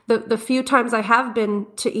frankly, the few times I have been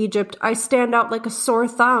to Egypt, I stand out like a sore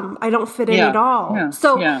thumb. I don't fit in at all.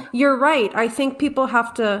 Yeah. You're right. I think people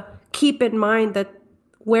have to keep in mind that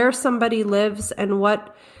where somebody lives and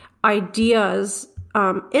what ideas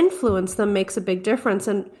influence them makes a big difference.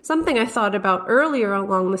 And something I thought about earlier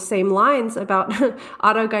along the same lines about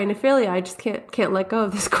autogynephilia, I just can't let go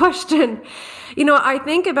of this question. I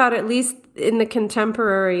think about, at least in the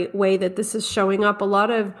contemporary way that this is showing up, a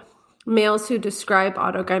lot of males who describe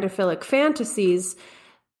autogynephilic fantasies,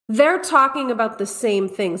 they're talking about the same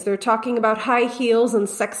things. They're talking about high heels and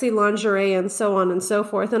sexy lingerie and so on and so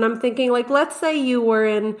forth. And I'm thinking, like, let's say you were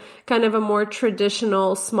in kind of a more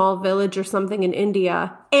traditional small village or something in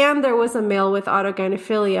India, and there was a male with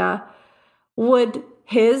autogynephilia. Would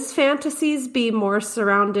his fantasies be more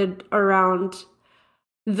surrounded around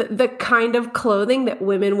the kind of clothing that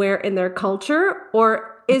women wear in their culture?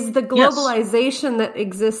 Or is the globalization that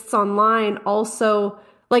exists online also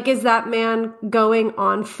Like, is that man going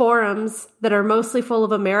on forums that are mostly full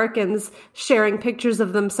of Americans sharing pictures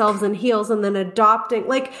of themselves in heels and then adopting?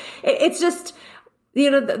 Like, it's just,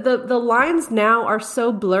 the lines now are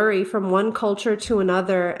so blurry from one culture to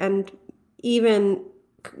another, and even,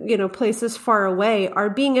 places far away are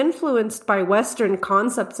being influenced by Western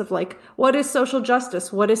concepts of like, what is social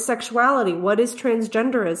justice? What is sexuality? What is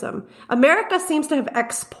transgenderism? America seems to have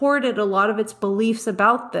exported a lot of its beliefs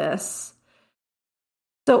about this.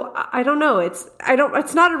 So I don't know. It's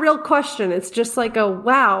not a real question. It's just like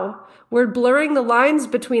wow, we're blurring the lines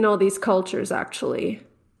between all these cultures, actually.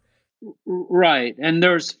 Right. And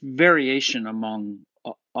there's variation among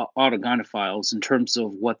autogynephiles in terms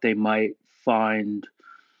of what they might find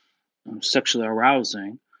sexually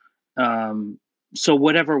arousing. So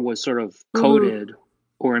whatever was sort of coded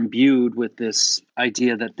or imbued with this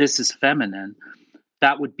idea that this is feminine,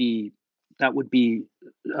 that would be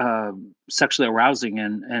sexually arousing,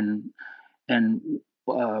 and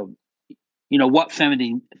what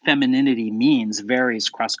femininity means varies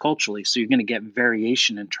cross culturally. So you're going to get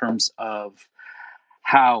variation in terms of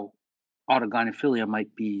how autogynephilia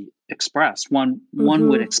might be expressed. One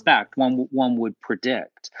would expect, one would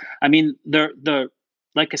predict. I mean,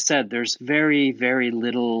 like I said, there's very, very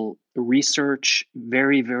little research,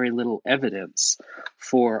 very, very little evidence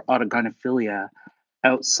for autogynephilia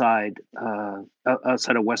outside of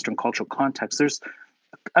Western cultural context. There's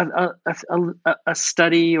a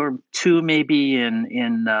study or two maybe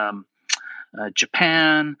in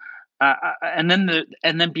Japan, and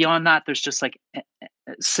then beyond that, there's just like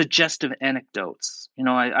suggestive anecdotes.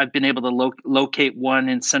 I've been able to locate one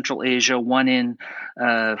in Central Asia, one in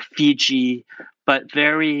Fiji, but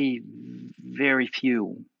very, very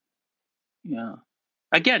few. Yeah.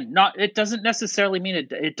 Again, it doesn't necessarily mean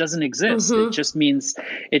it doesn't exist. It just means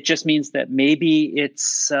that maybe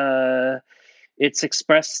it's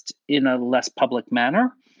expressed in a less public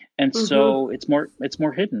manner, and so it's more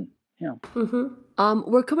hidden. Yeah.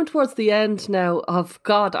 We're coming towards the end now of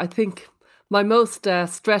I think my most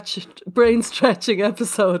brain stretching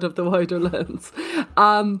episode of The Wider Lens.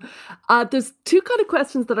 There's two kind of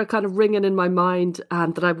questions that are kind of ringing in my mind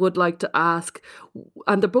and that I would like to ask,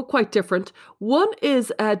 and they're both quite different. One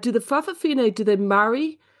is, do the Fa'afafine, do they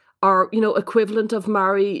marry, or, equivalent of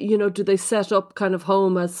marry? Do they set up kind of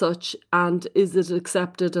home as such, and is it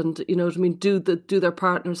accepted? And, do their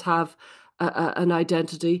partners have an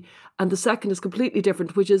identity? And the second is completely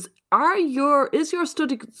different, which is, is your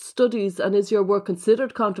studies and is your work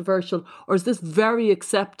considered controversial, or is this very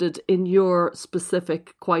accepted in your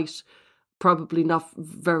specific, quite probably not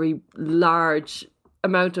very large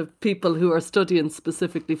amount of people who are studying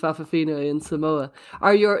specifically Fa'afafine in Samoa?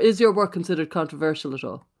 Is your work considered controversial at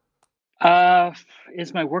all?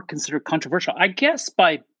 Is my work considered controversial? I guess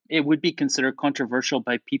it would be considered controversial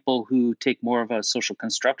by people who take more of a social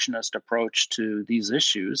constructionist approach to these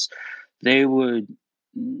issues. They would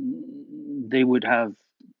have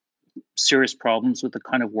serious problems with the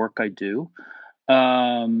kind of work I do.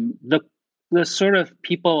 The sort of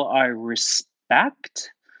people I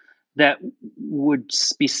respect that would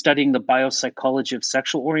be studying the biopsychology of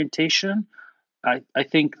sexual orientation, I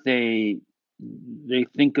think they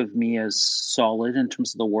think of me as solid in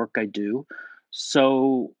terms of the work I do.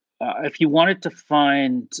 So if you wanted to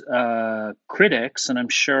find critics, and I'm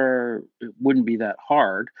sure it wouldn't be that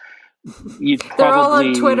hard, you'd probably... They're all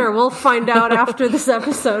on Twitter. We'll find out after this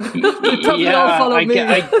episode. Probably all follow me.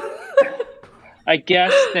 I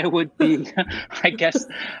guess they would be. I guess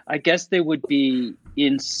they would be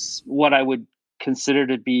in what I would consider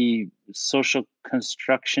to be social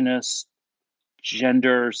constructionist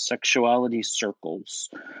gender sexuality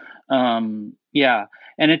circles. Yeah.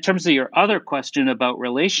 And in terms of your other question about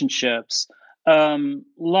relationships,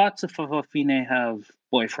 lots of Fa'afafine have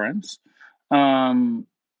boyfriends. Some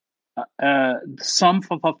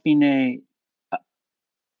Fa'afafine,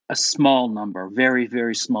 a small number, very,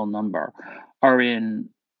 very small number, are in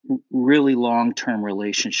really long-term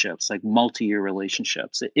relationships, like multi-year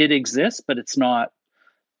relationships. It exists, but it's not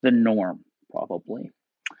the norm, probably.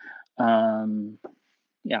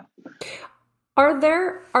 Yeah. Are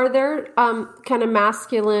there kind of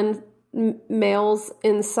masculine males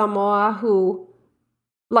in Samoa who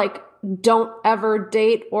like don't ever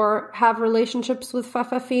date or have relationships with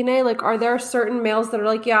Fa'afafine? Like, are there certain males that are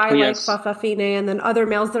like, yeah, I like Fa'afafine, and then other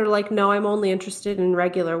males that are like, no, I'm only interested in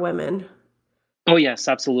regular women? Oh, yes,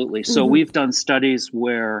 absolutely. So we've done studies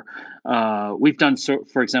where we've done,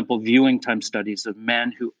 for example, viewing time studies of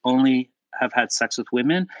men who only have had sex with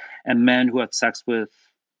women and men who have sex with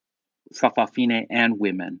Fa'afafine and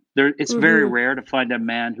women. It's very rare to find a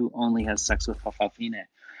man who only has sex with Fa'afafine.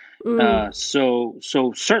 So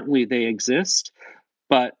certainly they exist,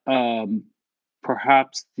 but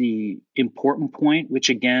perhaps the important point, which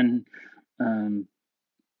again,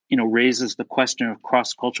 raises the question of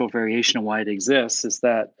cross-cultural variation and why it exists, is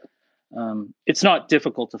that it's not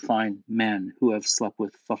difficult to find men who have slept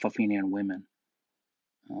with Fa'afafine women.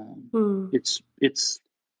 It's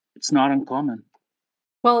not uncommon.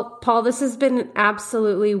 Well, Paul, this has been an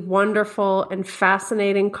absolutely wonderful and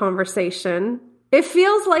fascinating conversation. It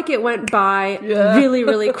feels like it went by really,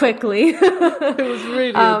 really quickly. It was really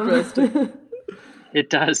interesting.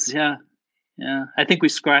 It does, yeah. Yeah. I think we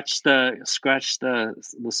scratched the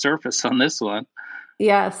surface on this one.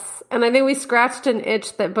 Yes. And I think we scratched an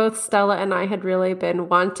itch that both Stella and I had really been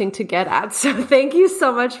wanting to get at. So thank you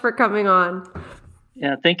so much for coming on.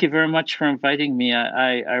 Yeah, thank you very much for inviting me.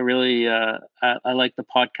 I really I like the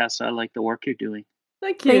podcast. I like the work you're doing.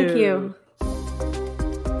 Thank you. Thank you.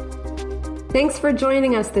 Thanks for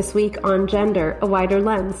joining us this week on Gender, A Wider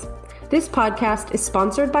Lens. This podcast is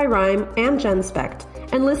sponsored by Rhyme and GenSpect,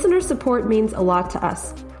 and listener support means a lot to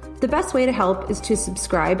us. The best way to help is to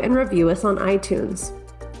subscribe and review us on iTunes.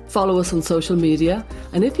 Follow us on social media,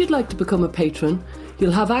 and if you'd like to become a patron,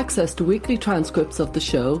 you'll have access to weekly transcripts of the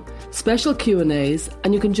show, special Q&As,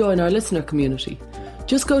 and you can join our listener community.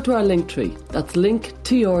 Just go to our Linktree. That's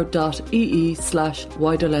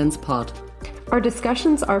linktr.ee/widerlenspod. Our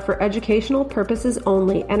discussions are for educational purposes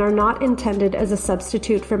only and are not intended as a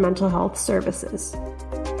substitute for mental health services.